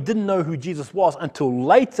though he didn't know who Jesus was until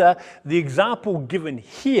later. The example given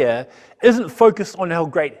here isn't focused on how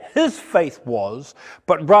great his faith was,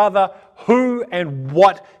 but rather who and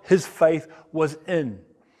what his faith was in.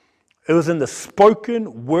 It was in the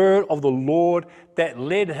spoken word of the Lord that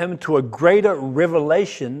led him to a greater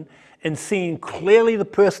revelation in seeing clearly the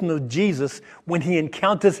person of Jesus when he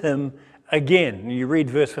encounters him again. You read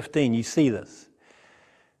verse 15, you see this.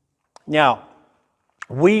 Now,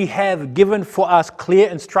 we have given for us clear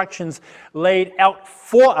instructions laid out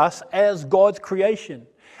for us as God's creation,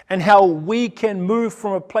 and how we can move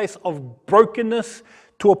from a place of brokenness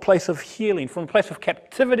to a place of healing, from a place of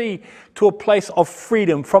captivity to a place of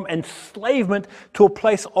freedom, from enslavement to a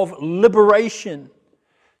place of liberation,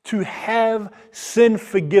 to have sin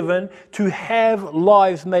forgiven, to have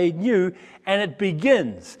lives made new, and it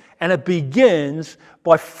begins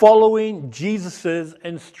by following Jesus'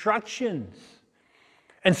 instructions.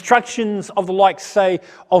 Instructions of the like, say,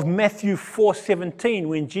 of Matthew 4:17,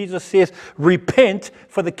 when Jesus says, repent,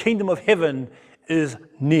 for the kingdom of heaven is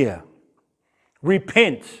near.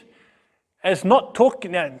 Repent. It's not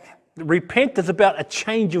talking, now, Repent is about a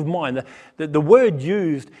change of mind. The word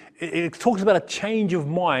used, it talks about a change of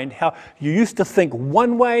mind, how you used to think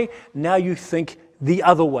one way, now you think the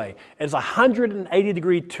other way. It's a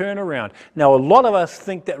 180-degree turnaround. Now, a lot of us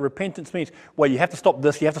think that repentance means, well, you have to stop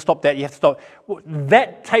this, you have to stop that, you have to stop. Well,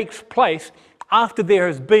 that takes place after there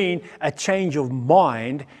has been a change of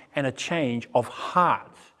mind and a change of heart.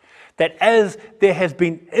 That as there has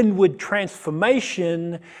been inward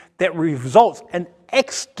transformation, that results in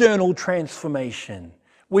external transformation.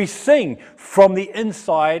 We sing from the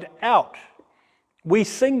inside out. We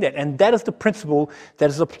sing that, and that is the principle that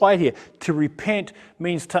is applied here. To repent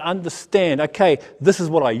means to understand, okay, this is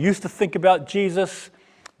what I used to think about Jesus.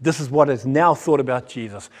 This is what is now thought about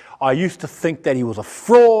Jesus. I used to think that he was a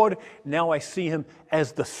fraud. Now I see him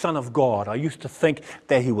as the Son of God. I used to think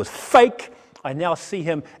that he was fake. I now see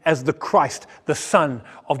him as the Christ, the Son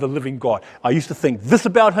of the living God. I used to think this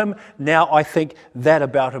about him. Now I think that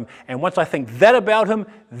about him. And once I think that about him,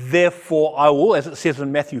 therefore I will, as it says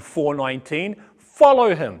in Matthew 4:19,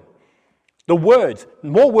 follow him. The words,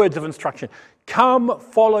 more words of instruction. Come,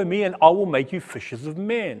 follow me, and I will make you fishers of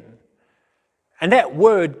men. And that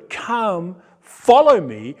word, come, follow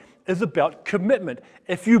me, is about commitment.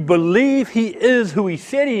 If you believe he is who he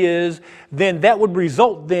said he is, then that would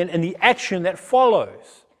result then in the action that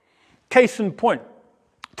follows. Case in point,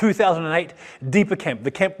 2008 Deeper Camp,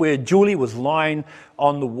 the camp where Julie was lying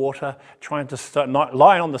on the water,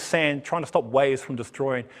 lying on the sand, trying to stop waves from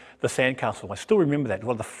destroying the sandcastle. I still remember that.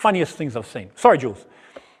 One of the funniest things I've seen. Sorry, Jules.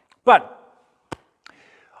 But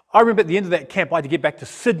I remember at the end of that camp, I had to get back to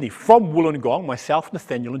Sydney from Wollongong, myself,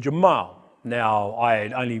 Nathaniel, and Jamal. Now, I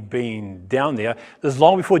had only been down there. This is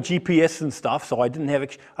long before GPS and stuff, so I had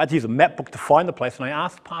to use a map book to find the place, and I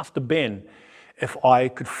asked Pastor Ben if I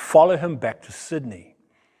could follow him back to Sydney.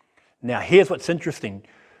 Now, here's what's interesting.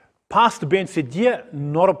 Pastor Ben said, yeah,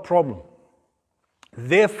 not a problem.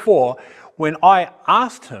 Therefore, when I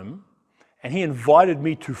asked him, and he invited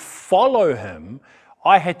me to follow him,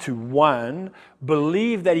 I had to, one,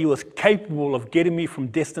 believe that he was capable of getting me from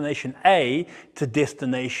destination A to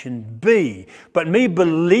destination B. But me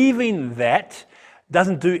believing that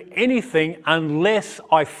doesn't do anything unless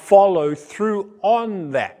I follow through on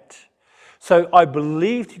that. So I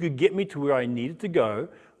believed he could get me to where I needed to go.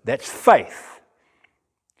 That's faith.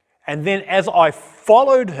 And then as I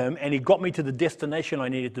followed him and he got me to the destination I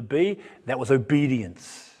needed to be, that was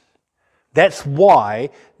obedience. That's why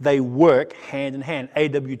they work hand in hand.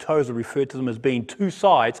 A.W. Tozer referred to them as being two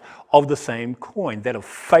sides of the same coin, that of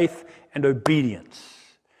faith and obedience.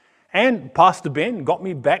 And Pastor Ben got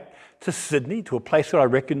me back to Sydney, to a place that I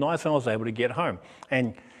recognised, and I was able to get home.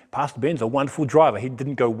 And Pastor Ben's a wonderful driver. He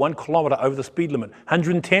didn't go 1 kilometre over the speed limit.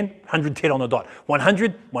 110, 110 on the dot.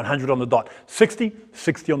 100, 100 on the dot. 60,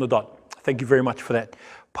 60 on the dot. Thank you very much for that,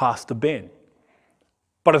 Pastor Ben.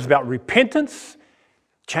 But it's about repentance.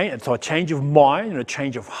 So a change of mind and a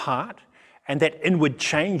change of heart, and that inward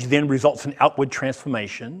change then results in outward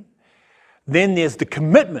transformation. Then there's the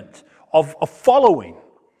commitment of following.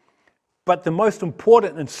 But the most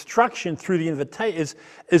important instruction through the invitation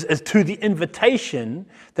is to the invitation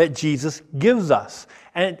that Jesus gives us.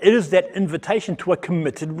 And it is that invitation to a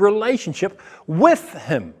committed relationship with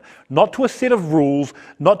him. Not to a set of rules,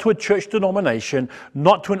 not to a church denomination,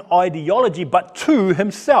 not to an ideology, but to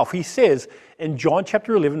himself. He says in John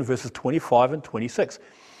chapter 11, verses 25 and 26,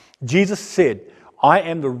 Jesus said, I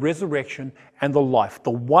am the resurrection and the life.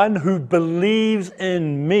 The one who believes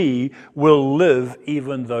in me will live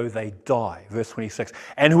even though they die. Verse 26.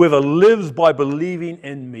 And whoever lives by believing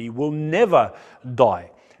in me will never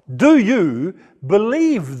die. Do you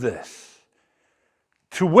believe this?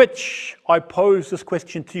 To which I pose this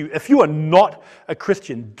question to you. If you are not a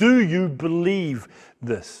Christian, do you believe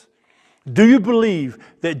this? Do you believe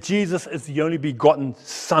that Jesus is the only begotten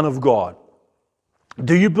Son of God?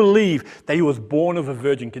 Do you believe that he was born of a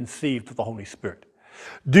virgin, conceived of the Holy Spirit?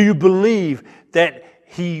 Do you believe that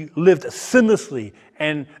he lived sinlessly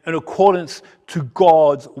and in accordance to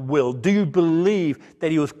God's will? Do you believe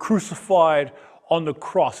that he was crucified on the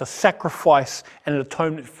cross, a sacrifice and an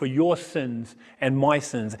atonement for your sins and my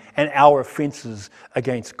sins and our offenses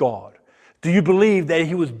against God? Do you believe that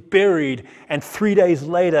he was buried and 3 days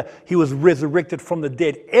later he was resurrected from the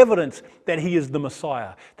dead? Evidence that he is the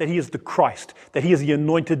Messiah, that he is the Christ, that he is the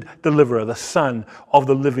anointed deliverer, the Son of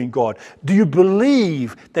the living God. Do you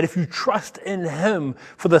believe that if you trust in him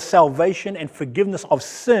for the salvation and forgiveness of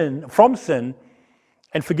sin, from sin,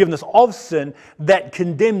 and forgiveness of sin that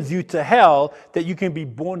condemns you to hell, that you can be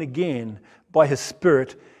born again by his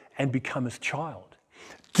Spirit and become his child?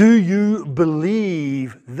 Do you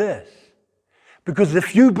believe this? Because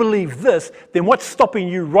if you believe this, then what's stopping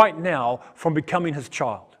you right now from becoming his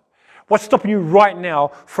child? What's stopping you right now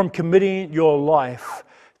from committing your life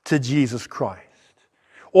to Jesus Christ?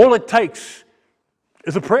 All it takes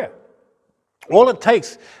is a prayer. All it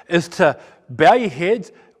takes is to bow your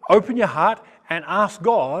heads, open your heart, and ask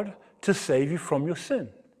God to save you from your sin.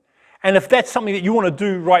 And if that's something that you want to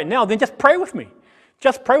do right now, then just pray with me.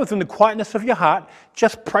 Just pray with me in the quietness of your heart.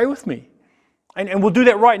 Just pray with me. And we'll do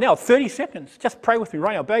that right now, 30 seconds. Just pray with me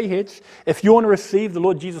right now. Bow your heads. If you want to receive the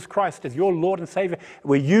Lord Jesus Christ as your Lord and Savior,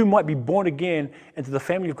 where you might be born again into the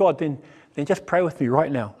family of God, then just pray with me right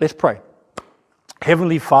now. Let's pray.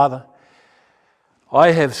 Heavenly Father,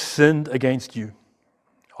 I have sinned against you.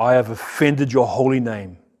 I have offended your holy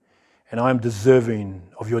name, and I am deserving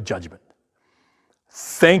of your judgment.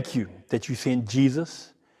 Thank you that you sent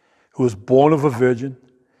Jesus, who was born of a virgin,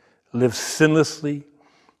 lived sinlessly,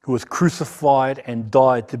 who was crucified and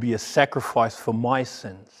died to be a sacrifice for my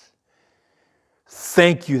sins.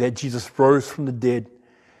 Thank you that Jesus rose from the dead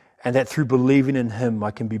and that through believing in him, I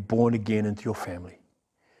can be born again into your family.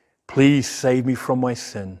 Please save me from my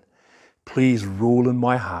sin. Please rule in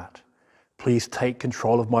my heart. Please take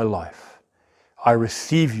control of my life. I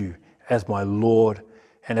receive you as my Lord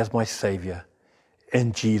and as my Savior.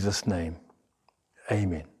 In Jesus' name,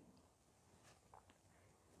 amen.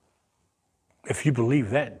 If you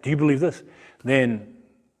believe that, do you believe this? Then,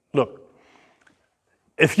 look,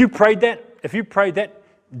 if you prayed that,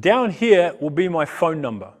 down here will be my phone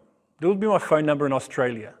number. There will be my phone number in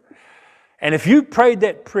Australia. And if you prayed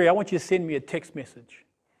that prayer, I want you to send me a text message.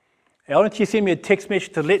 And I want you to send me a text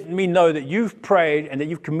message to let me know that you've prayed and that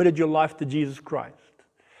you've committed your life to Jesus Christ.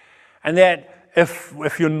 And that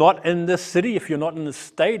if you're not in this city, if you're not in the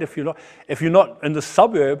state, if you're not in the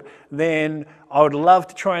suburb, then I would love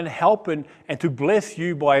to try and help and to bless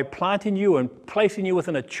you by planting you and placing you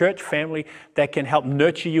within a church family that can help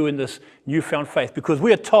nurture you in this newfound faith. Because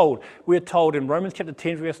we are told in Romans chapter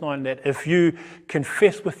 10, verse 9, that if you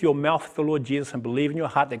confess with your mouth the Lord Jesus and believe in your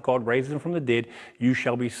heart that God raised him from the dead, you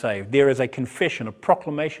shall be saved. There is a confession, a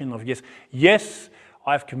proclamation of yes,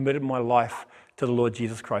 I've committed my life to the Lord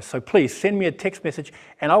Jesus Christ. So please send me a text message,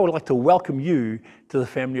 and I would like to welcome you to the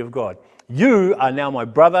family of God. You are now my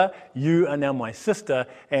brother, you are now my sister,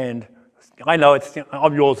 and I know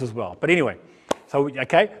I'm yours as well. But anyway, so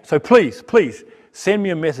please send me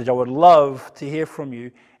a message. I would love to hear from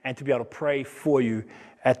you and to be able to pray for you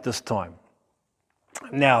at this time.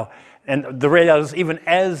 Now, and the reality is, even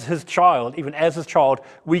as his child,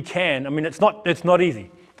 we can. I mean, it's not easy.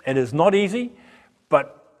 It is not easy,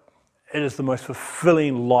 but it is the most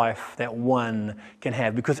fulfilling life that one can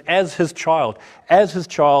have. Because as his child,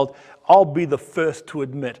 I'll be the first to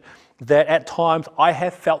admit that at times I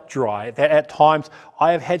have felt dry, that at times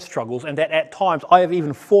I have had struggles, and that at times I have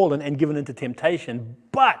even fallen and given into temptation.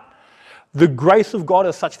 But the grace of God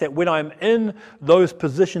is such that when I'm in those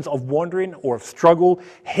positions of wandering or of struggle,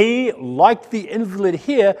 he, like the invalid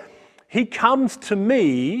here, he comes to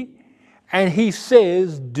me and he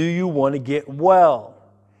says, "Do you want to get well?"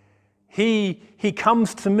 He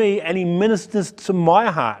comes to me and he ministers to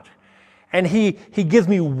my heart. And he gives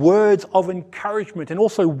me words of encouragement and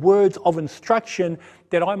also words of instruction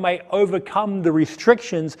that I may overcome the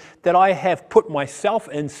restrictions that I have put myself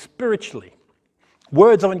in spiritually.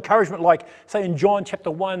 Words of encouragement like, say in John chapter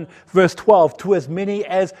 1, verse 12, to as many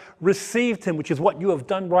as received him, which is what you have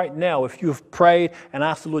done right now if you have prayed and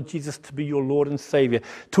asked the Lord Jesus to be your Lord and Savior.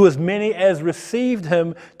 To as many as received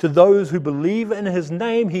him, to those who believe in his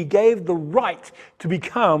name, he gave the right to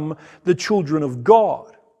become the children of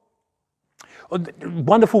God.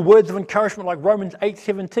 Wonderful words of encouragement like Romans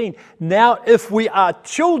 8:17. Now, if we are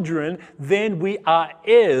children, then we are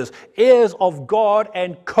heirs, heirs of God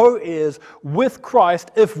and co-heirs with Christ,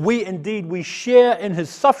 if we share in his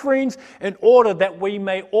sufferings, in order that we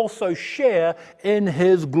may also share in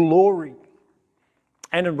his glory.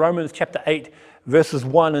 And in Romans chapter 8, verses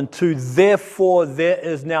 1 and 2, therefore there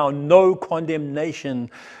is now no condemnation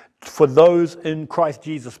for those in Christ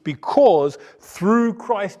Jesus, because through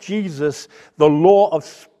Christ Jesus, the law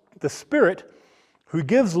of the Spirit who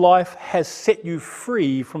gives life has set you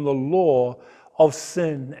free from the law of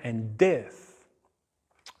sin and death.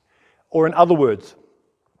 Or in other words,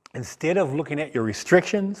 instead of looking at your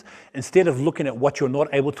restrictions, instead of looking at what you're not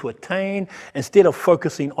able to attain, instead of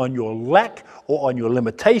focusing on your lack or on your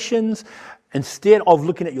limitations, instead of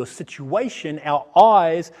looking at your situation, our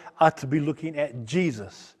eyes are to be looking at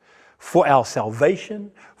Jesus for our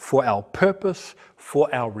salvation, for our purpose, for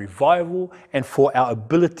our revival, and for our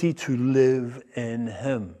ability to live in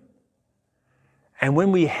him. And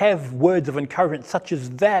when we have words of encouragement such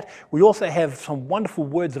as that, we also have some wonderful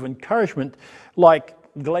words of encouragement like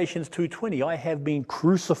Galatians 2:20, I have been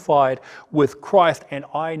crucified with Christ, and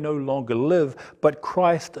I no longer live, but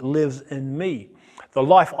Christ lives in me. The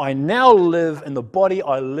life I now live in the body,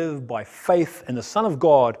 I live by faith in the Son of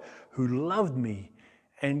God who loved me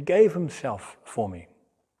and gave himself for me.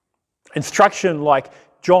 Instruction like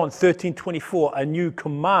John 13:24, a new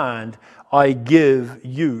command I give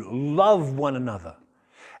you, love one another.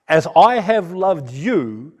 As I have loved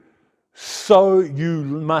you, so you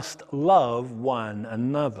must love one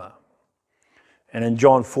another. And in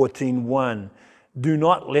John 14:1, do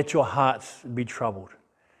not let your hearts be troubled.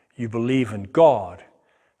 You believe in God,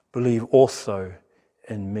 believe also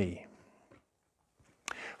in me.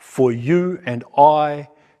 For you and I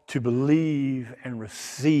to believe and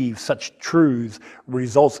receive such truths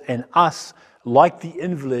results in us, like the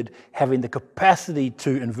invalid, having the capacity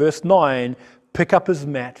to, in verse 9, pick up his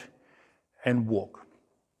mat and walk.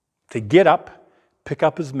 To get up, pick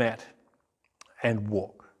up his mat, and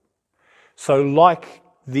walk. So like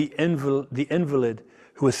the invalid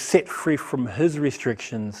who is set free from his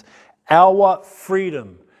restrictions, our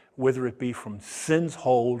freedom, whether it be from sin's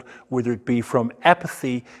hold, whether it be from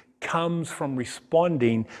apathy, comes from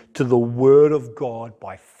responding to the Word of God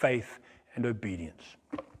by faith and obedience.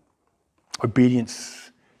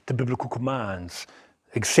 Obedience to biblical commands,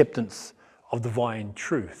 acceptance of divine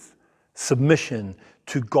truth, submission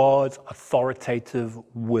to God's authoritative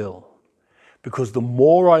will. Because the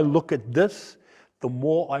more I look at this, the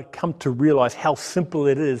more I come to realize how simple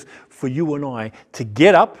it is for you and I to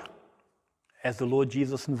get up, as the Lord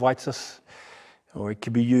Jesus invites us, or it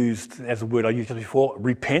could be used as a word I used before,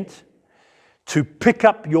 repent, to pick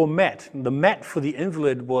up your mat. The mat for the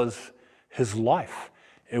invalid was his life.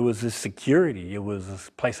 It was his security. It was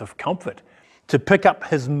his place of comfort. To pick up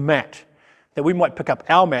his mat, that we might pick up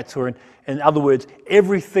our mats, or in other words,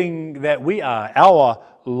 everything that we are, our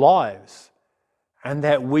lives, and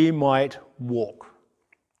that we might walk,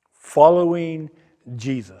 following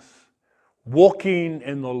Jesus, walking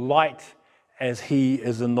in the light as he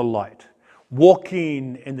is in the light,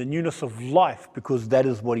 walking in the newness of life because that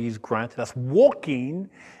is what he's granted us, walking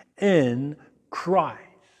in Christ.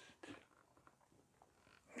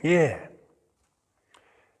 Yeah.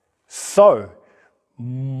 So,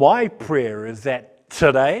 my prayer is that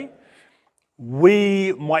today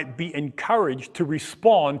we might be encouraged to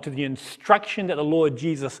respond to the instruction that the Lord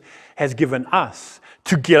Jesus has given us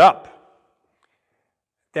to get up.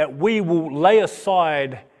 That we will lay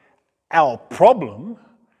aside our problem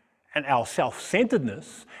and our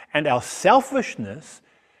self-centeredness and our selfishness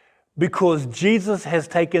because Jesus has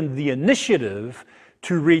taken the initiative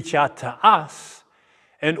to reach out to us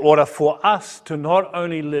in order for us to not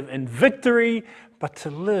only live in victory, but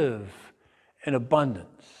to live in abundance.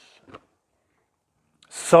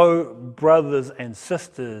 So, brothers and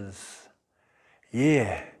sisters,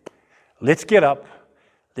 let's get up,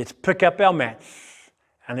 let's pick up our mats,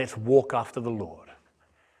 and let's walk after the Lord.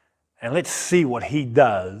 And let's see what he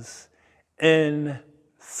does in,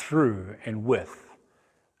 through, and with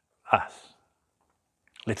us.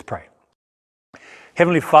 Let's pray.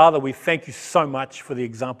 Heavenly Father, we thank you so much for the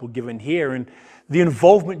example given here and the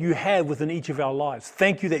involvement you have within each of our lives.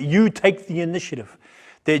 Thank you that you take the initiative,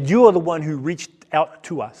 that you are the one who reached out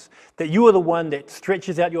to us, that you are the one that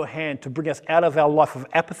stretches out your hand to bring us out of our life of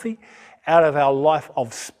apathy, out of our life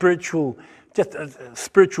of spiritual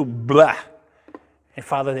blah. And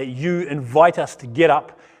Father, that you invite us to get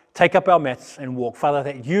up, take up our mats and walk. Father,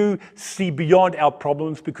 that you see beyond our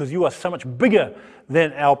problems because you are so much bigger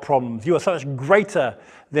than our problems. You are so much greater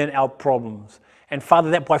than our problems. And Father,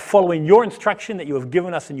 that by following your instruction that you have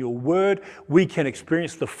given us in your word, we can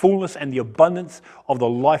experience the fullness and the abundance of the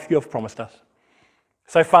life you have promised us.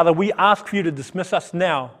 So Father, we ask for you to dismiss us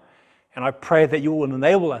now, and I pray that you will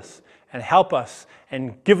enable us and help us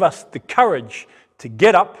and give us the courage to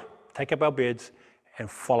get up, take up our beds, and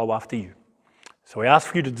follow after you. So we ask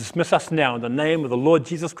for you to dismiss us now. In the name of the Lord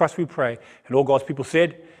Jesus Christ we pray. And all God's people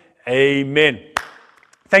said, amen.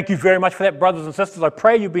 Thank you very much for that, brothers and sisters. I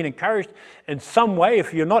pray you've been encouraged in some way.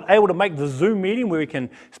 If you're not able to make the Zoom meeting where we can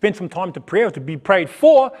spend some time to pray or to be prayed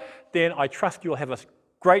for, then I trust you'll have a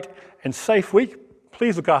great and safe week.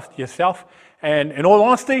 Please look after yourself. And in all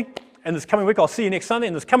honesty, in this coming week, I'll see you next Sunday.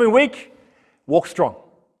 In this coming week, walk strong.